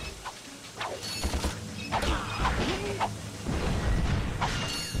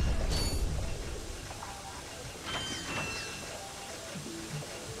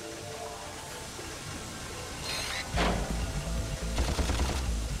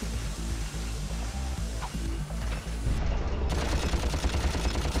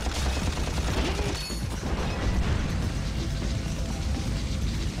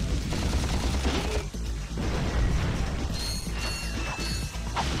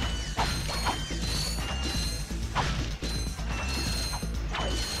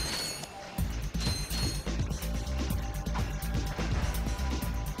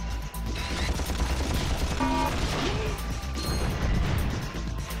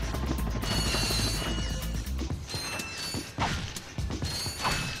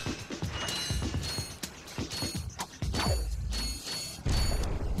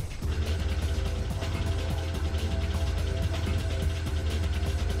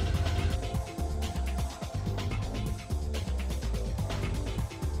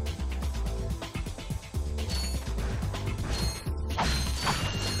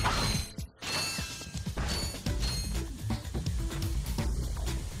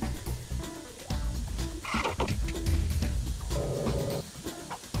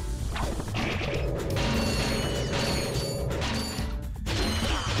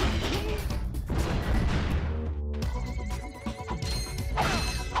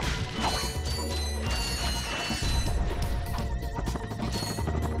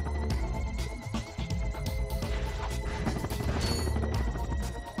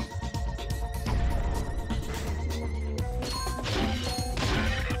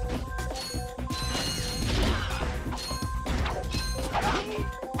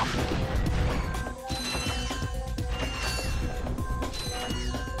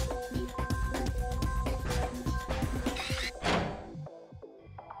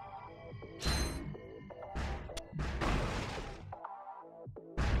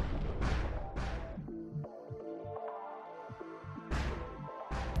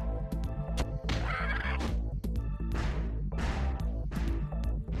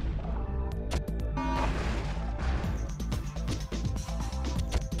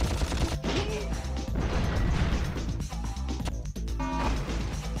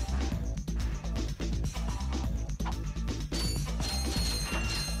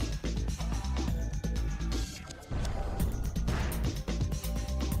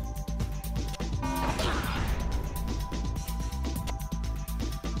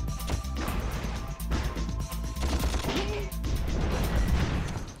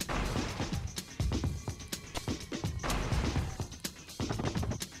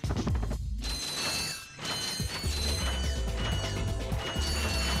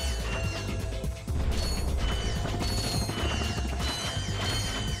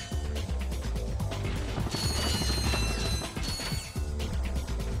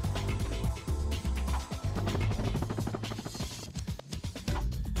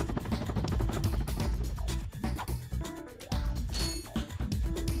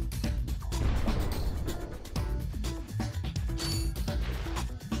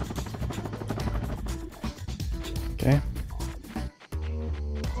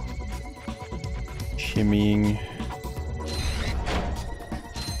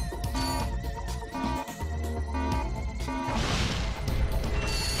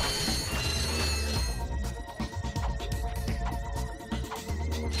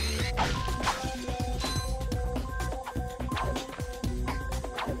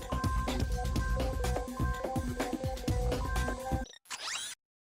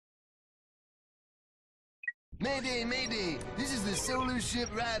 Mayday, mayday! This is the solar ship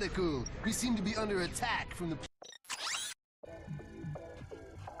Radical. We seem to be under attack from the...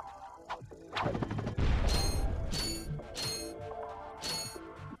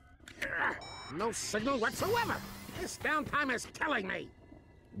 No signal whatsoever. This downtime is killing me.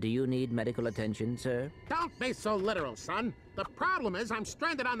 Do you need medical attention, sir? Don't be so literal, son. The problem is I'm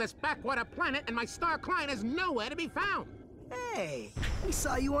stranded on this backwater planet and my star client is nowhere to be found. Hey, we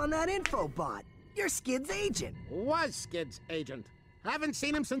saw you on that info bot. You're Skid's agent. Was Skid's agent. Haven't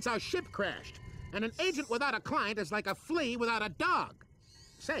seen him since our ship crashed. And an agent without a client is like a flea without a dog.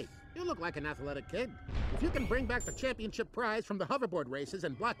 Say, you look like an athletic kid. If you can bring back the championship prize from the hoverboard races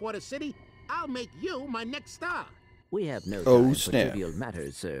in Blackwater City, I'll make you my next star. We have no time for trivial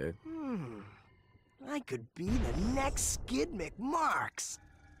matters, sir. I could be the next Skid McMarks.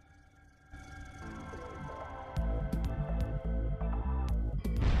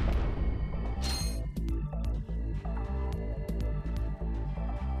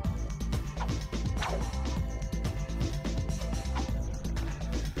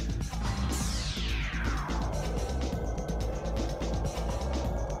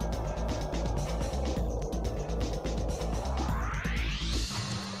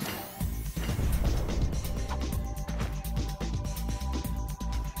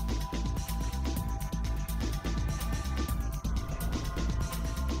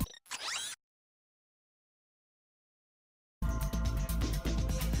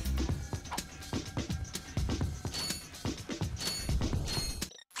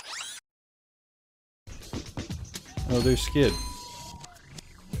 Oh, there's Skid.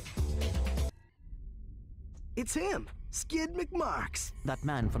 It's him, Skid McMarks. That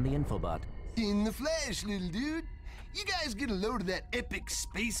man from the infobot. In the flesh, little dude. You guys get a load of that epic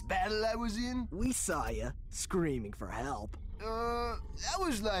space battle I was in? We saw you, screaming for help. That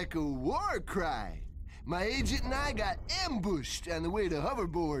was like a war cry. My agent and I got ambushed on the way to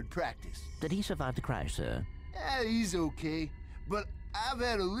hoverboard practice. Did he survive the crash, sir? Yeah, he's okay. But I've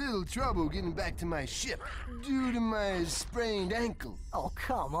had a little trouble getting back to my ship due to my sprained ankle. Oh,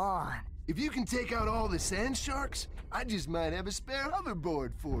 come on. If you can take out all the sand sharks, I just might have a spare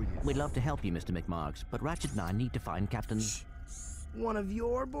hoverboard for you. We'd love to help you, Mr. McMarks, but Ratchet and I need to find Captain... One of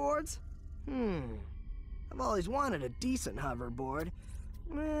your boards? I've always wanted a decent hoverboard.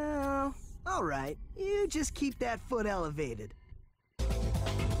 Well, all right. You just keep that foot elevated.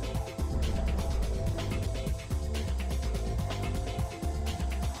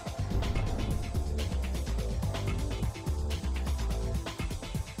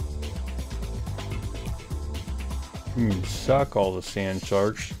 Suck all the sand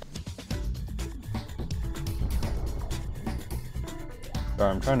sharks.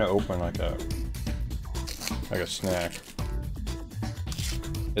 Sorry, I'm trying to open like a snack.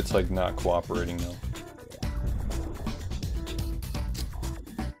 It's like not cooperating though.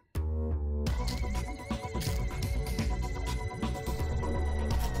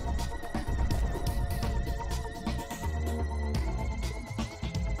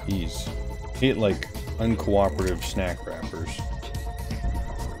 Jeez. Hate like uncooperative snack wrappers.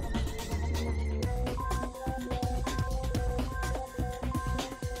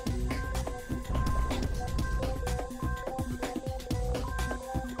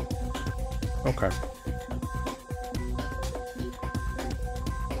 Okay.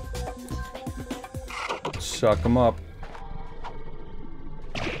 Suck them up.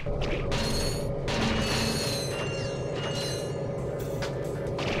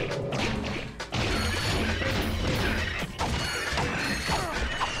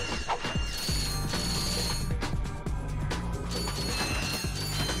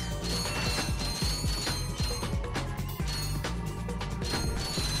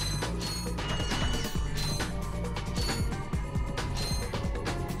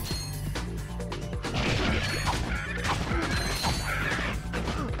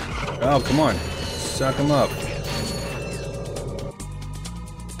 Oh, come on. Suck them up.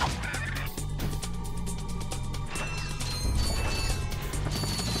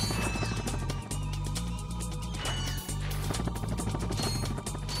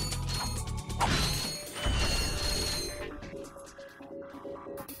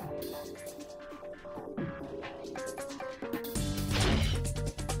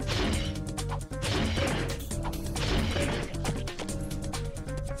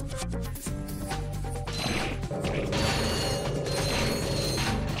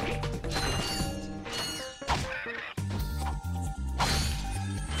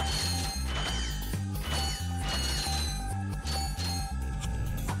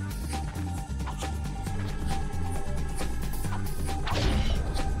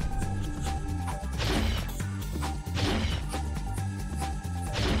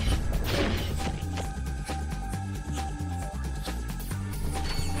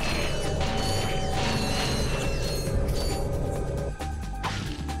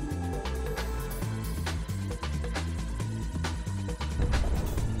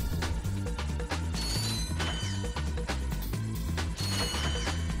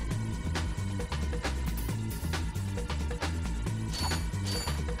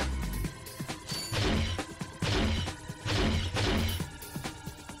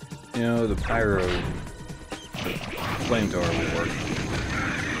 You know, the pyro flamethrower will work.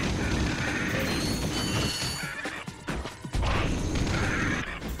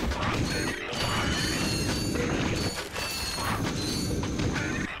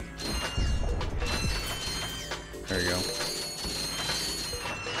 There you go.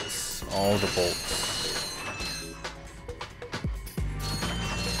 It's all the bolts.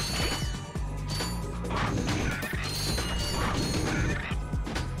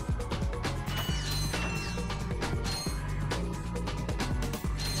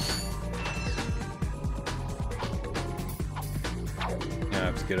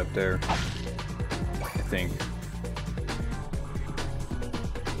 Get up there, I think.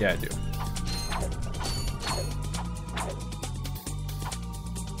 Yeah, I do.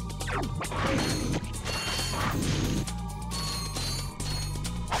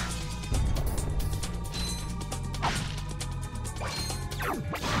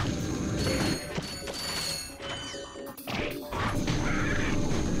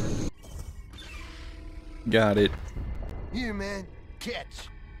 Got it. Here, man. Catch.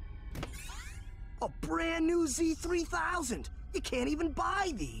 A brand new Z3000. You can't even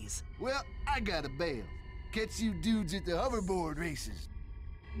buy these. Well, I got a bail. Catch you dudes at the hoverboard races.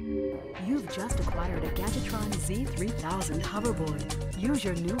 You've just acquired a Gadgetron Z3000 hoverboard. Use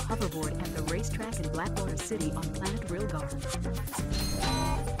your new hoverboard at the racetrack in Blackwater City on Planet Rilgar.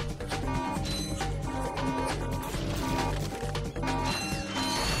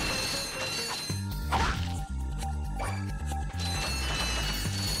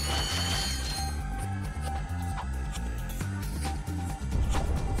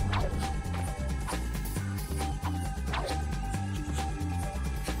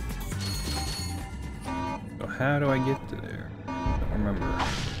 How do I get to there? I don't remember.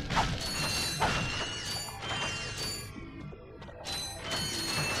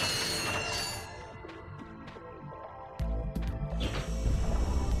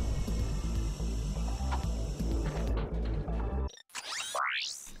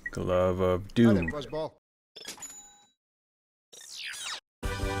 Glove of Doom.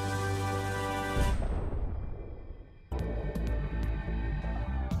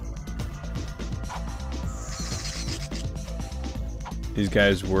 These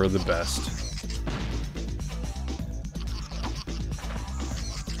guys were the best.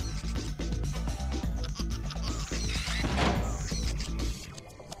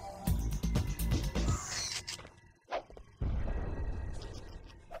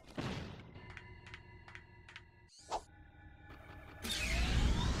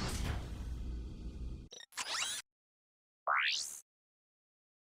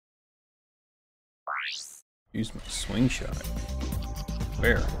 Use my swing shot.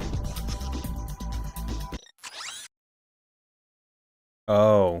 Where?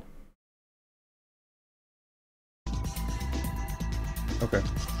 Oh. Okay.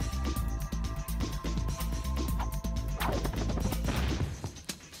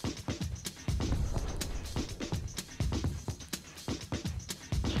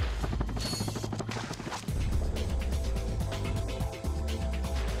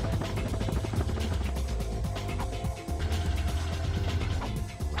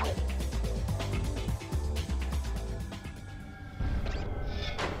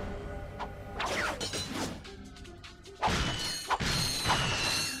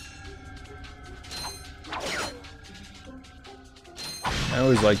 I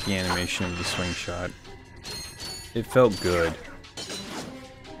always liked the animation of the swing shot. It felt good.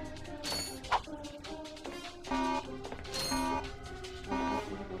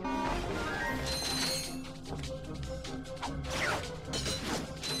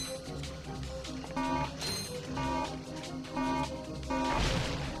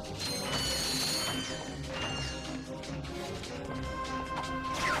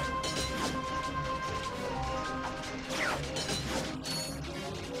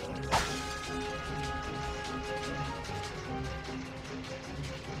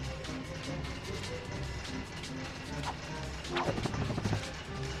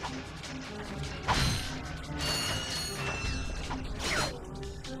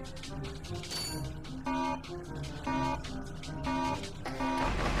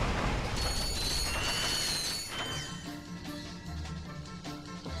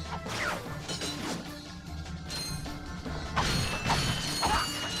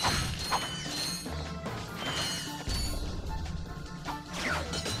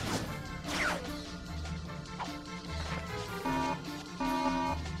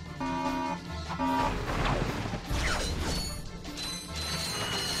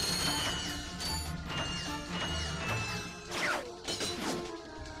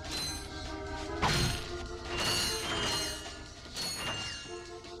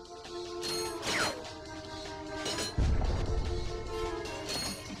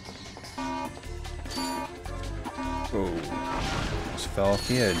 Whoa. Just fell off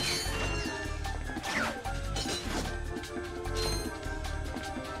the edge.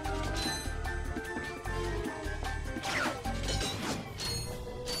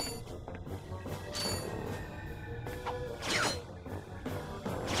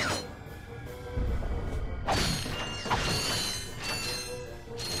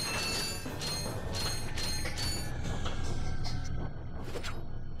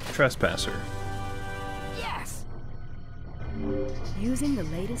 Trespasser. Yes! Using the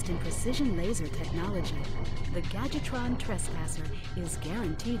latest in precision laser technology, the Gadgetron Trespasser is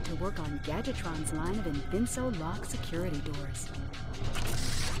guaranteed to work on Gadgetron's line of Invinso lock security doors.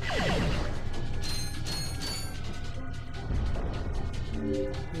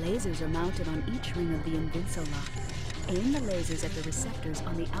 Lasers are mounted on each ring of the Invinso lock. Aim the lasers at the receptors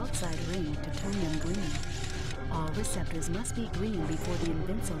on the outside ring to turn them green. All receptors must be green before the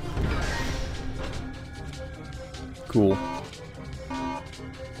Invinso lock. Cool.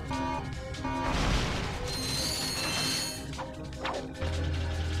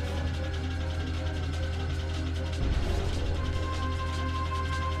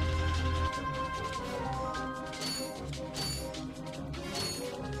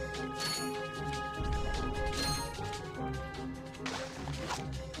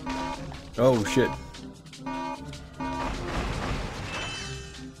 Oh shit.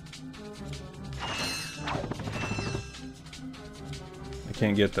 I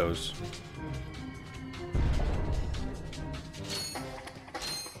can't get those.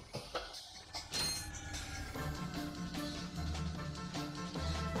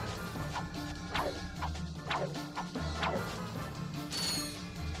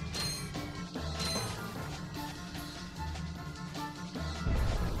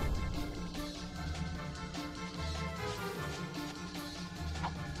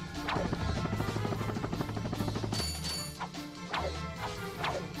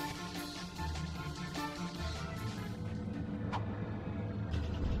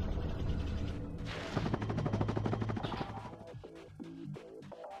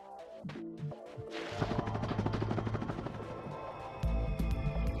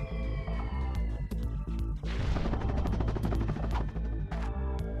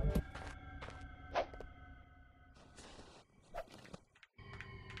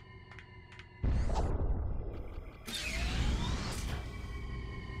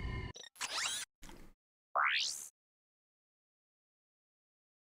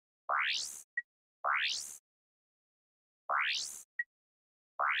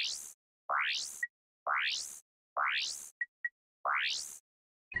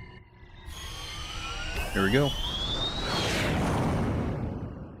 Here we go.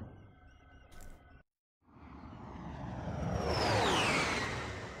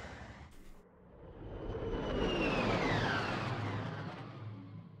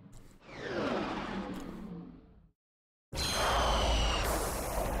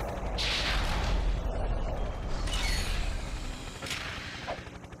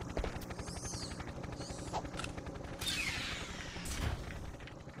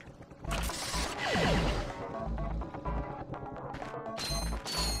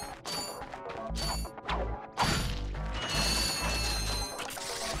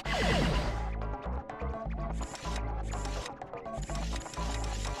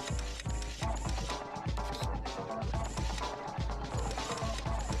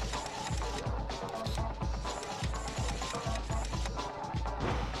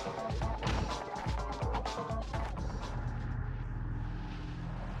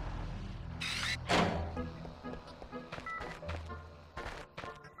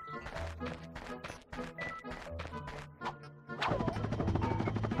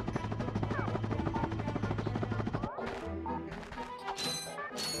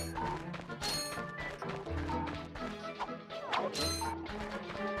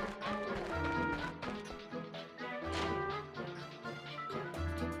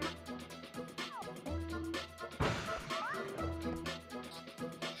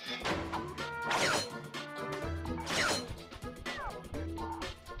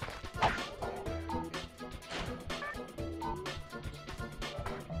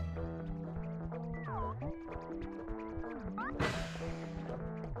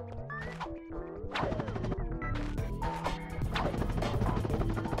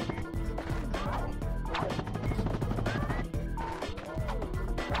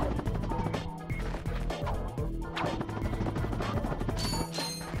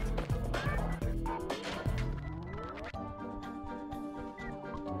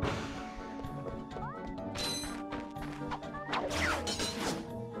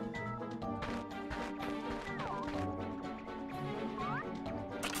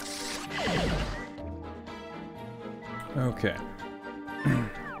 Okay.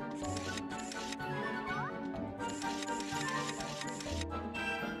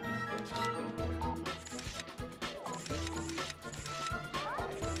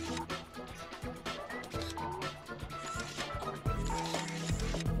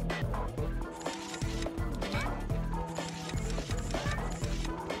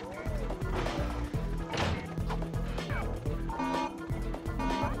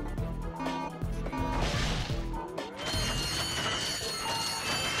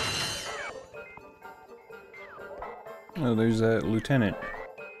 Oh, there's that lieutenant.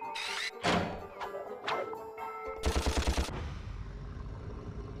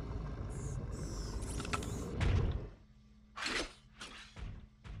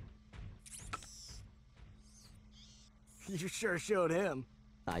 You sure showed him.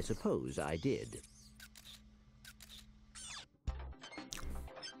 I suppose I did.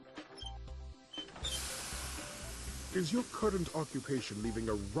 Is your current occupation leaving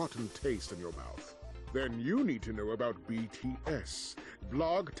a rotten taste in your mouth? Then you need to know about BTS,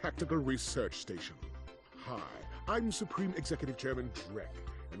 Blog Tactical Research Station. Hi, I'm Supreme Executive Chairman Drek,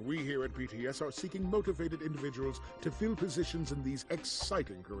 and we here at BTS are seeking motivated individuals to fill positions in these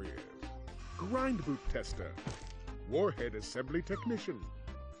exciting careers. Grind boot tester, warhead assembly technician,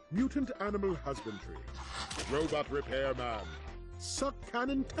 mutant animal husbandry, robot repairman, suck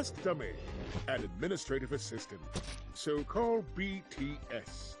cannon test dummy, and administrative assistant. So call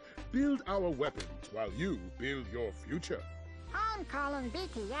BTS. Build our weapons while you build your future. I'm calling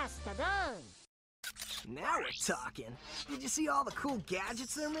BTS today. Now we're talking. Did you see all the cool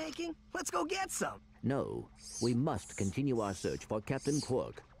gadgets they're making? Let's go get some. No, we must continue our search for Captain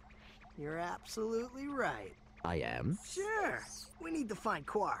Quark. You're absolutely right. I am? Sure. We need to find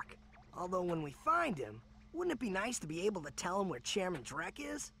Quark. Although when we find him, wouldn't it be nice to be able to tell him where Chairman Drek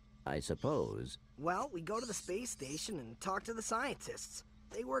is? I suppose. Well, we go to the space station and talk to the scientists.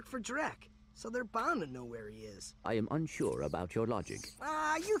 They work for Drek, so they're bound to know where he is. I am unsure about your logic.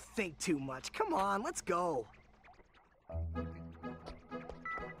 Ah, you think too much. Come on, let's go.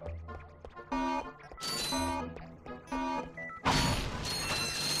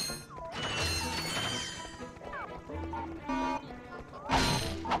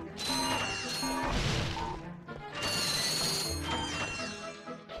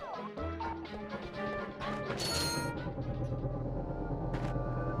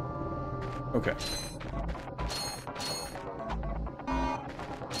 Okay.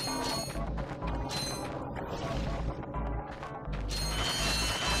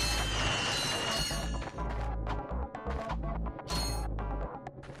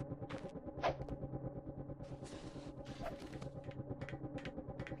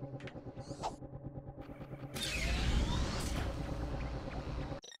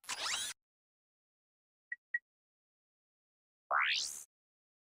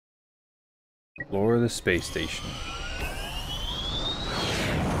 Floor of the space station.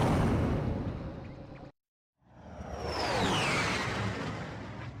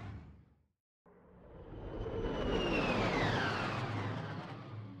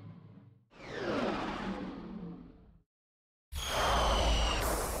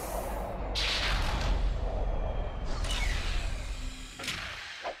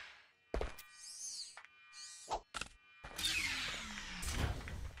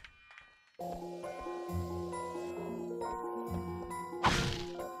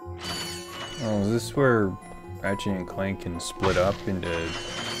 Oh, is this where Ratchet and Clank can split up into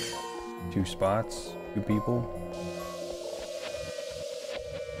two spots? Two people?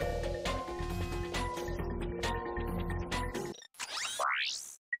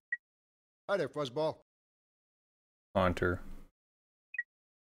 Hi there, Fuzzball. Haunter.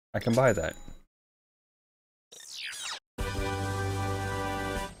 I can buy that.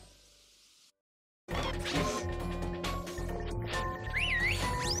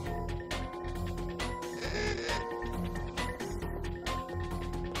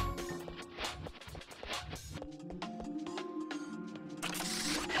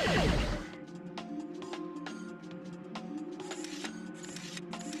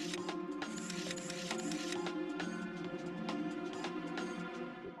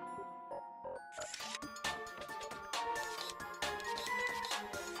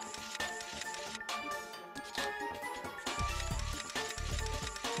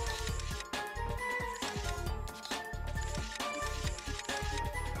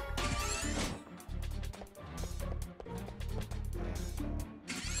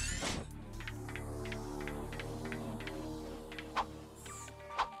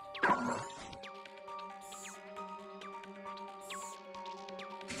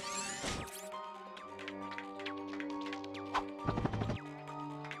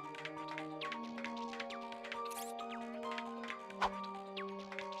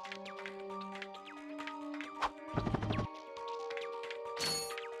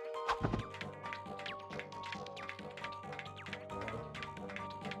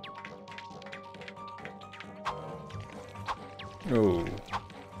 Oh.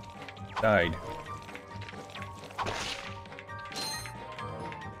 Died.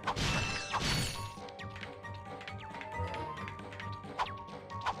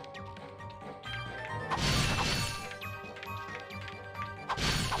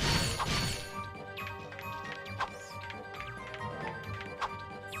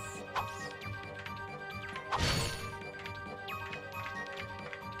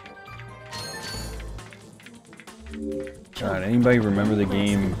 God, anybody remember the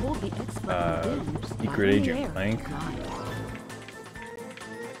game Secret Agent Clank?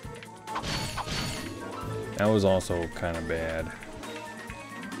 That was also kind of bad.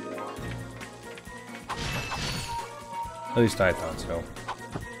 At least I thought so.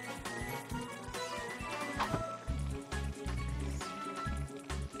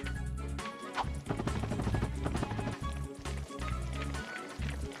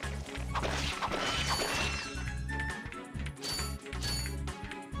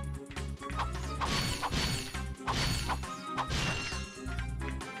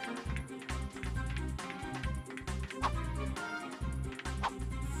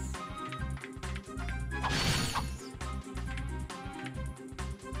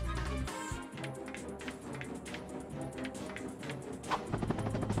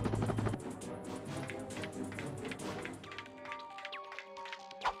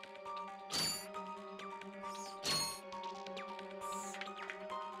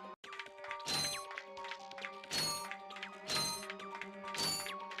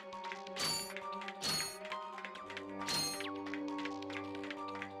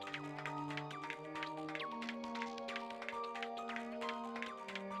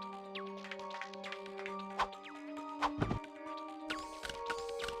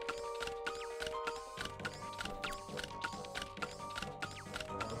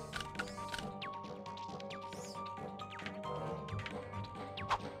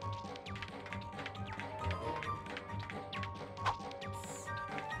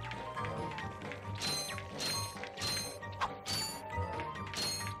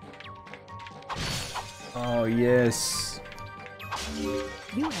 Oh yes.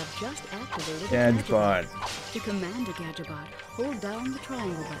 You have just activated Gadgebot. a Gadgebot. To command a Gadgebot, hold down the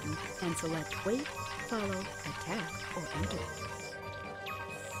triangle button and select Wait, Follow, Attack, or Enter.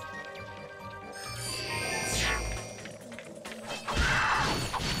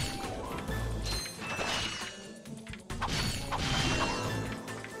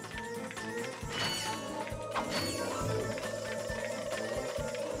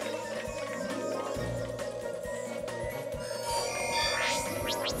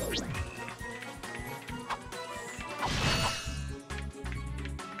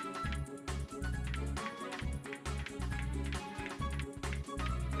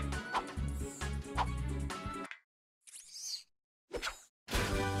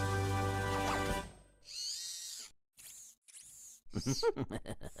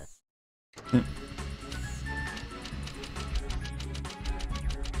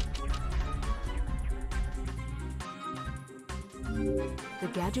 The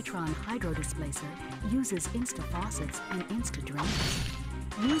Gadgetron Hydro Displacer uses Insta-Faucets and Insta-Drains.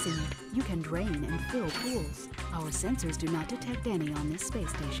 Using it, you can drain and fill pools. Our sensors do not detect any on this space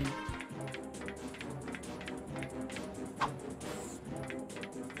station.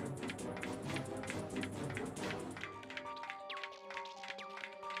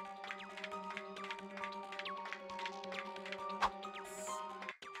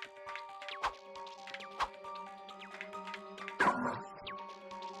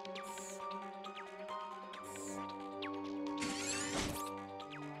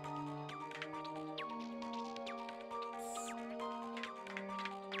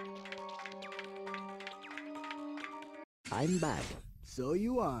 I'm back. So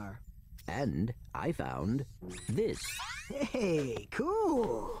you are. And I found this. Hey,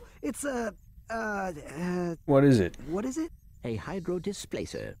 cool. It's a, What is it? What is it? A hydro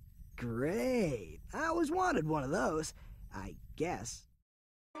displacer. Great. I always wanted one of those, I guess.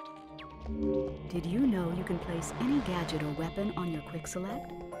 Did you know you can place any gadget or weapon on your Quick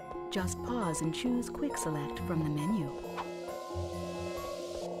Select? Just pause and choose Quick Select from the menu.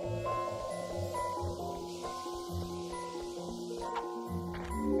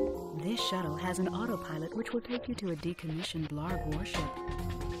 This shuttle has an autopilot which will take you to a decommissioned Blarg warship.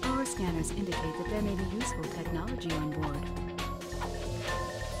 Our scanners indicate that there may be useful technology on board.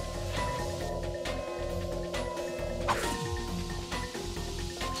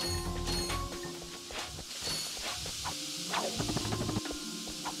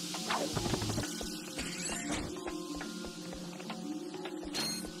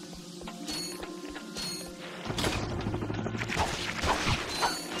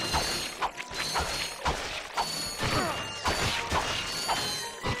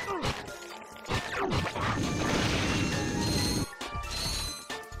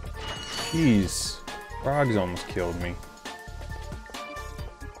 Jeez, frogs almost killed me.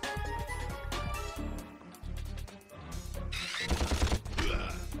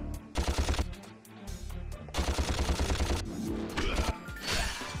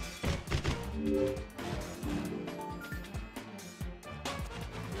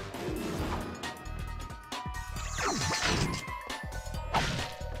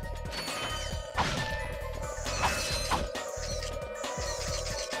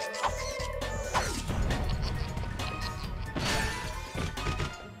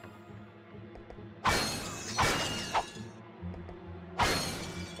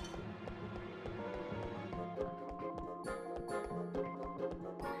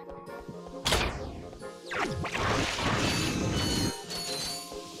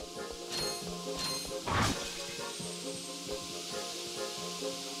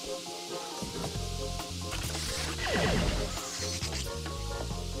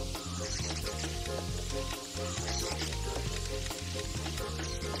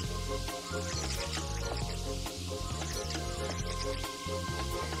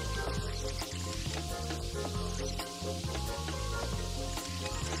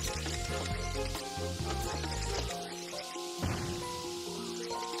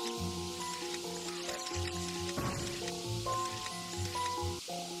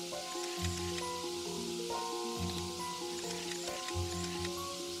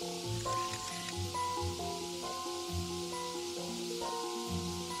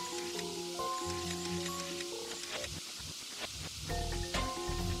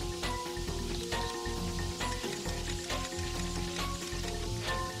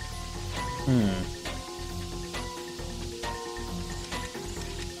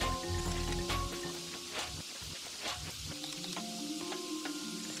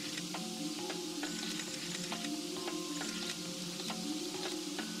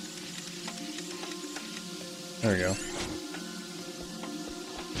 There we go.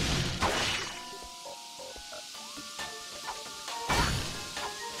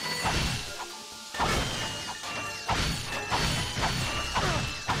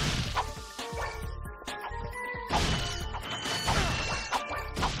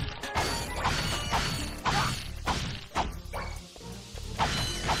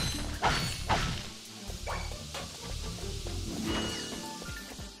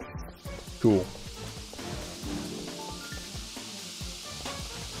 Cool.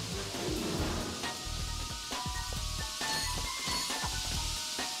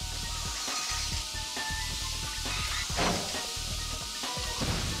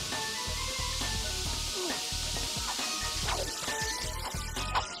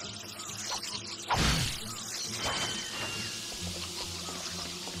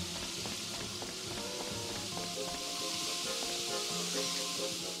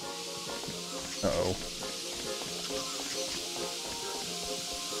 Uh-oh.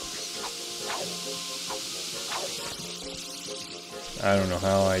 I don't know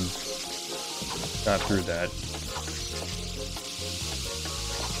how I got through that.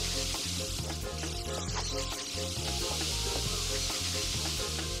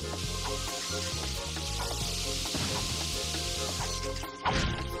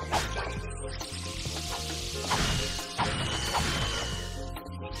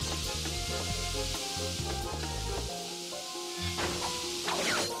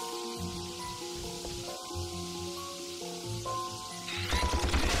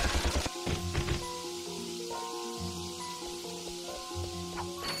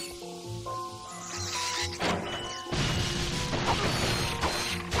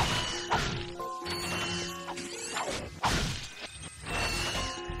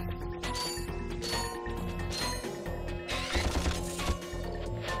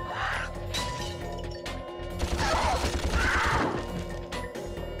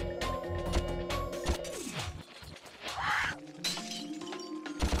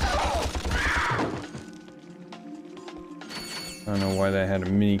 I don't know why that had a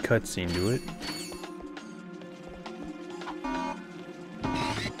mini cutscene to it.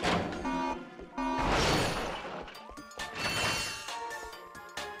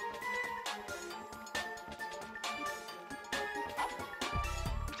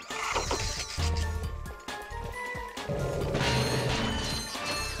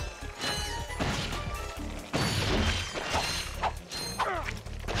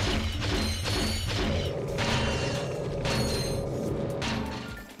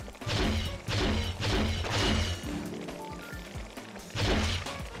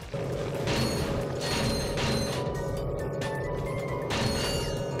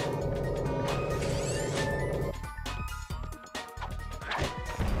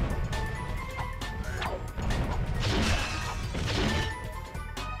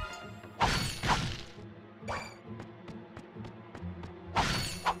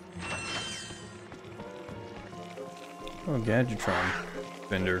 Oh, Gadgetron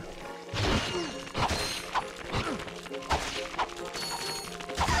vendor.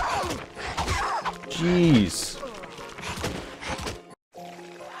 Jeez.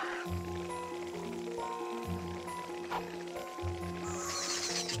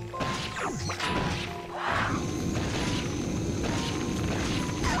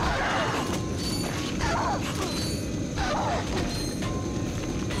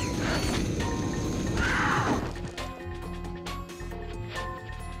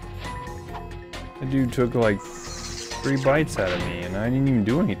 That dude took like 3 bites out of me and I didn't even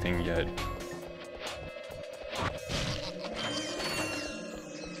do anything yet.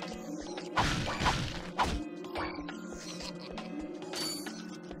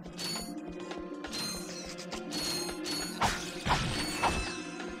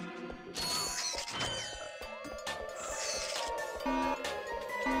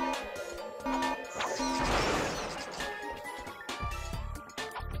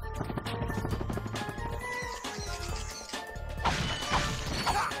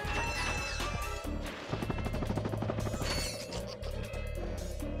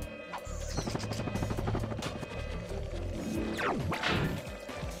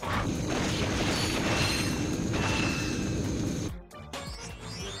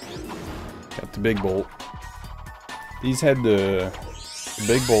 Got the big bolt. These had the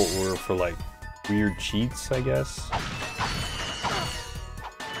big bolt were for like weird cheats, I guess.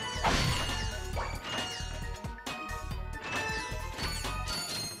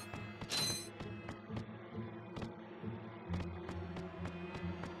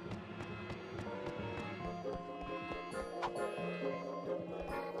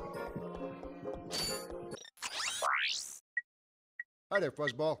 Hi there,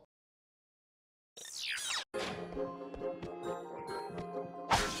 Fuzzball.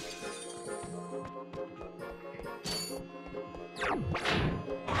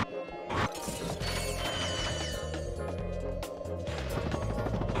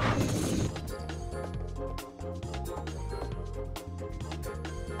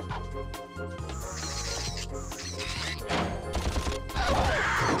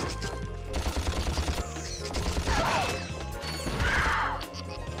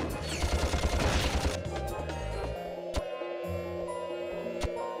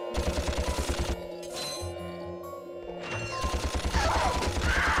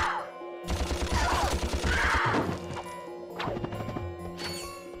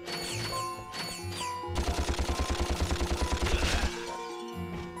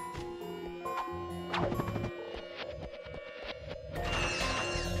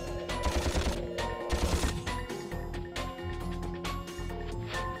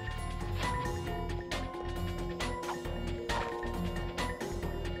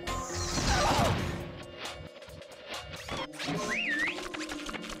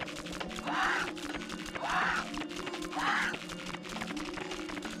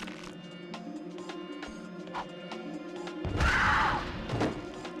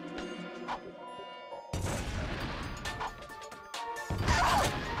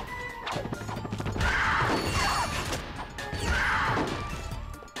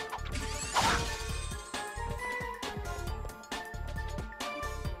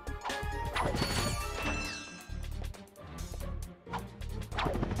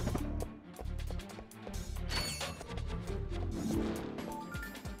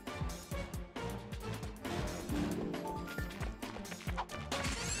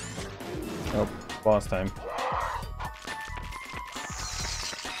 Oh, boss time.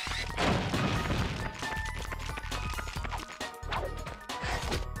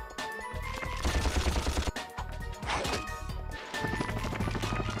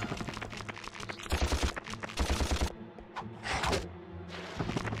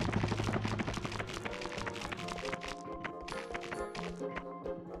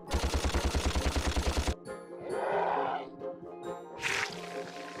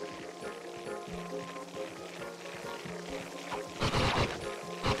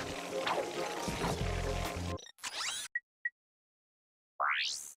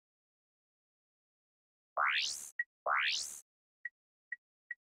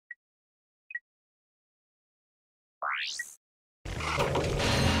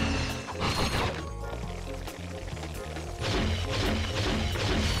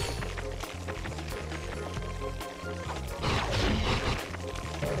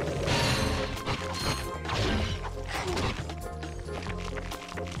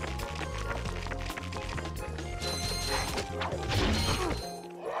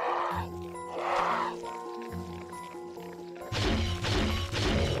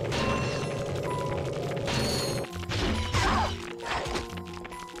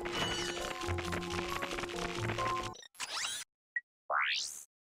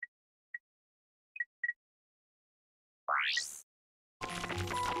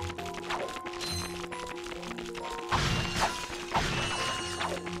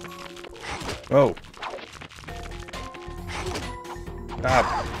 Oh.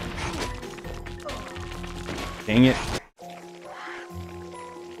 Stop. Dang it.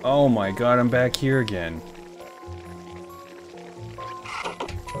 Oh my god, I'm back here again.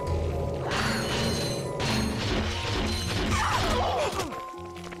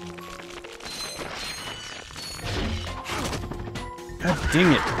 God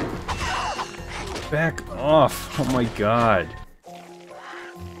dang it. Back off. Oh my god.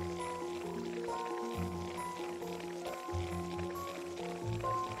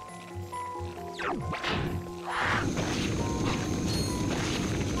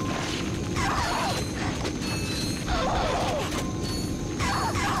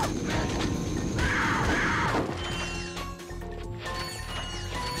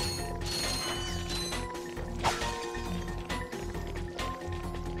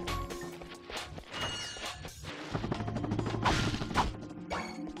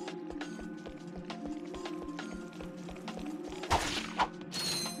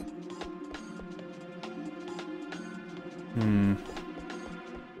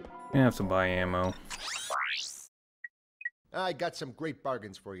 Gonna have to buy ammo. I got some great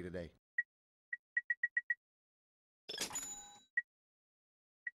bargains for you today.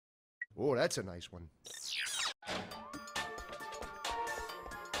 Oh, that's a nice one.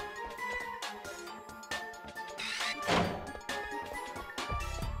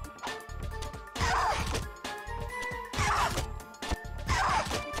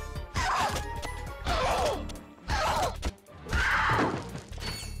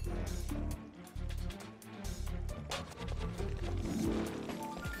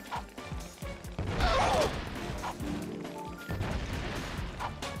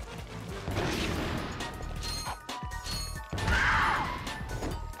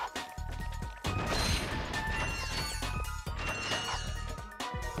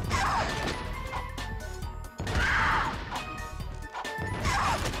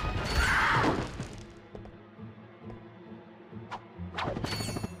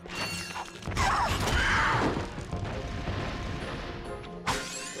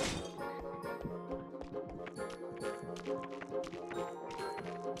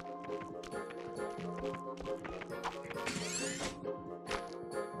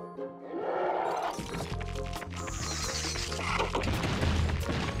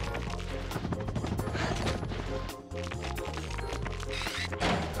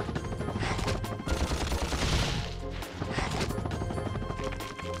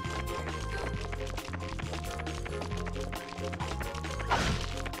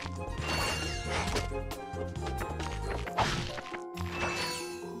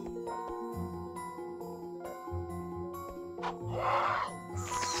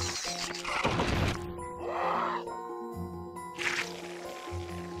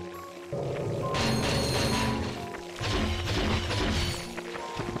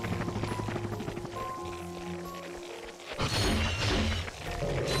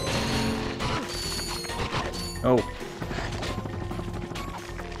 Oh.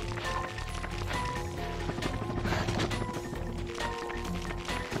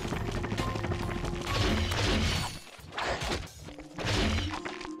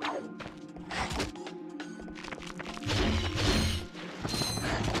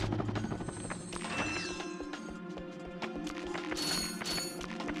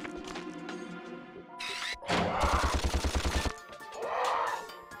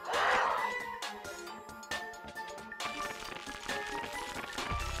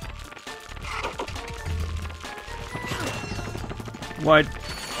 What?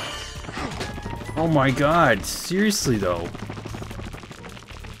 Oh my god, seriously though.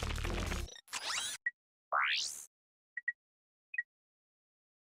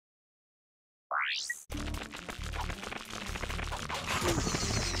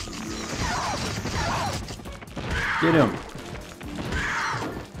 Get him.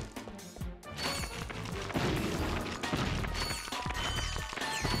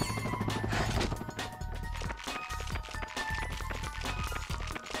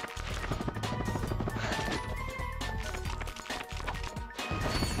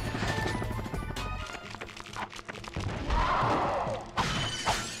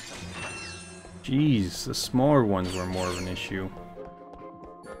 Jeez, the smaller ones were more of an issue.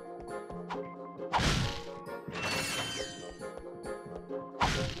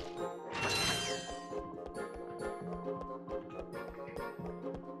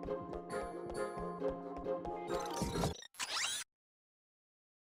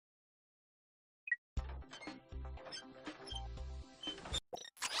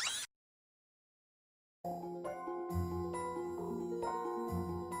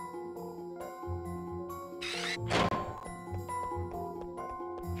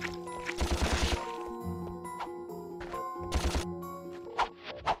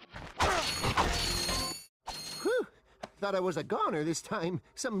 thought I was a goner this time.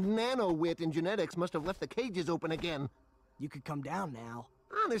 Some nano-wit in genetics must have left the cages open again. You could come down now.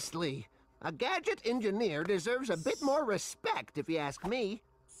 Honestly, a gadget engineer deserves a bit more respect, if you ask me.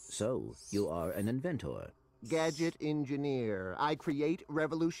 So, you are an inventor. Gadget engineer. I create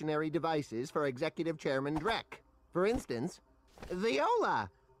revolutionary devices for Executive Chairman Drek. For instance, Viola.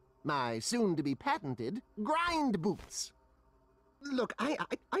 My soon-to-be patented grind boots. Look, I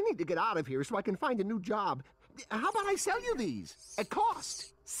need to get out of here so I can find a new job. How about I sell you these? At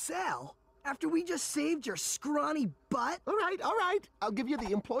cost. Sell? After we just saved your scrawny butt? All right. I'll give you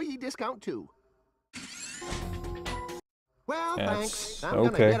the employee discount, too. Well, thanks. I'm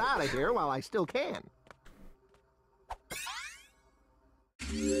gonna get out of here while I still can.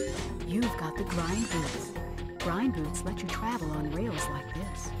 You've got the grind boots. Grind boots let you travel on rails like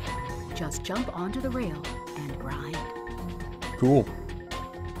this. Just jump onto the rail and grind. Cool.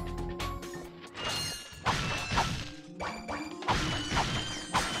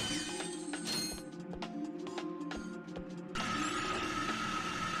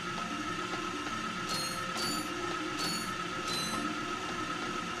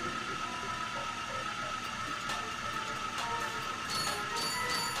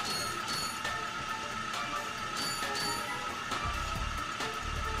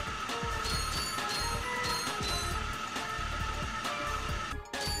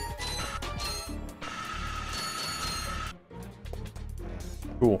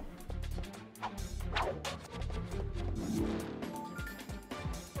 Cool.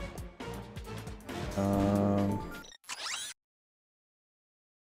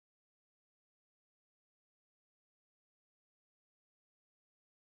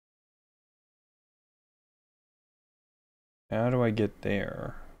 How do I get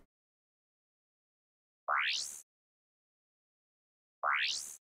there?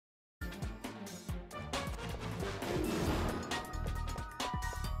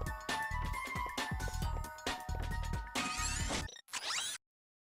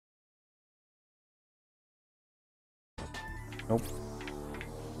 Nope.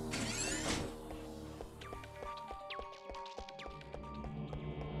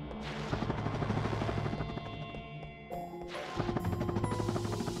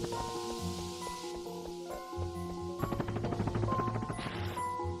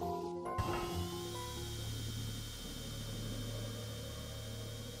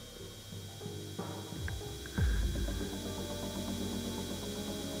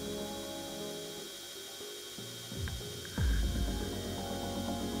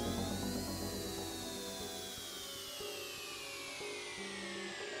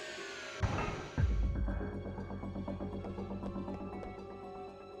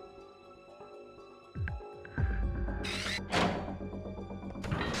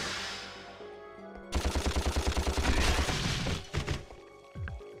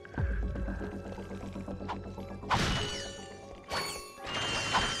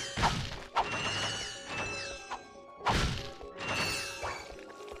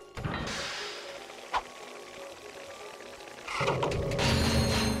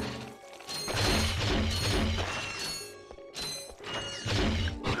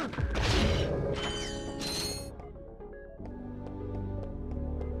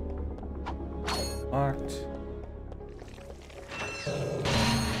 Locked.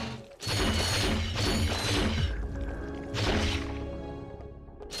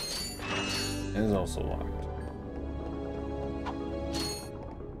 It is also locked.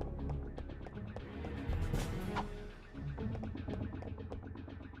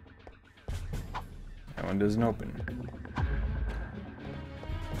 That one doesn't open.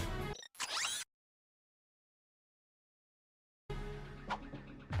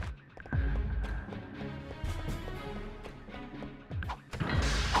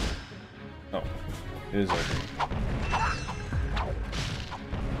 Oh, it is open.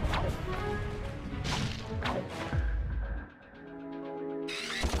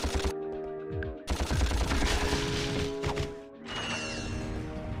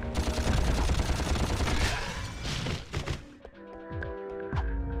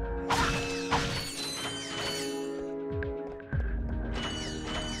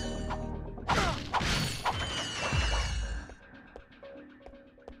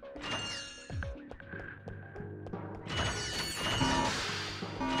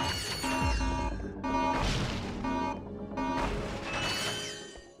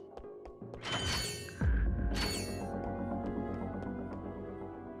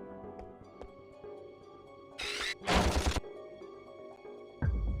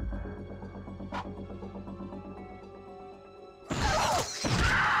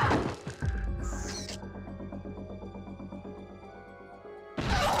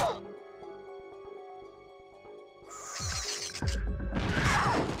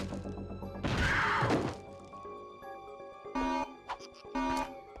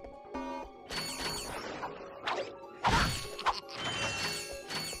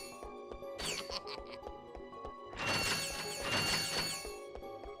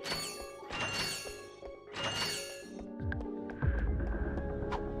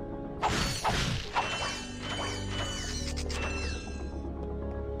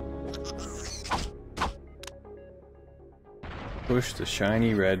 Push the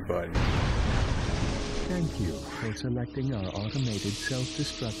shiny red button. Thank you for selecting our automated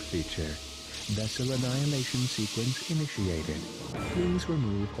self-destruct feature. Vessel annihilation sequence initiated. Please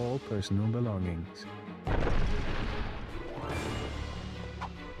remove all personal belongings.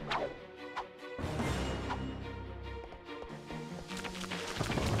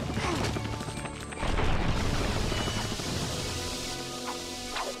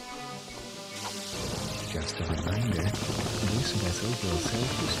 Just a reminder, this vessel will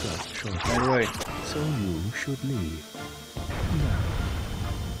self-destruct shortly. By the way, so you should leave. Now.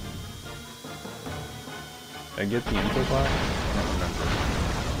 Did I get the info bot? I don't remember.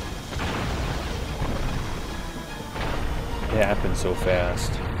 It happened so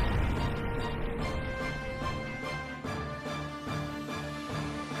fast.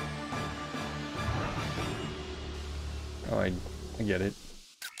 Oh, I get it.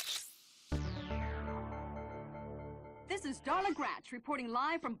 This is Darla Gratch reporting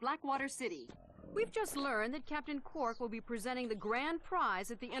live from Blackwater City. We've just learned that Captain Quark will be presenting the grand prize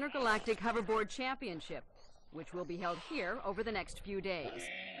at the Intergalactic Hoverboard Championship, which will be held here over the next few days.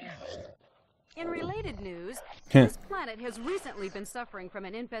 In related news, this planet has recently been suffering from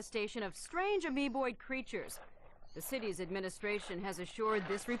an infestation of strange amoeboid creatures. The city's administration has assured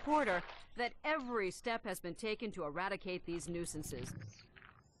this reporter that every step has been taken to eradicate these nuisances.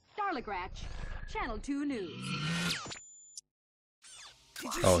 Darla Gratch, Channel 2 News.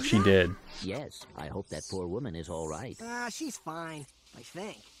 Oh, she did. Yes, I hope that poor woman is all right. She's fine, I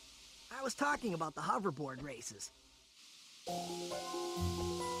think. I was talking about the hoverboard races.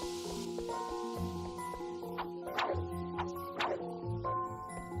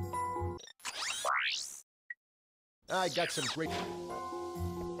 I got some great...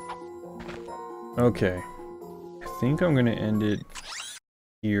 Okay. I think I'm gonna end it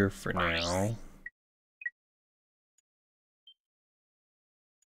here for now.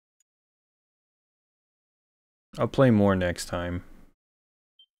 I'll play more next time.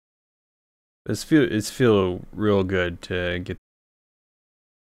 It's feel real good to get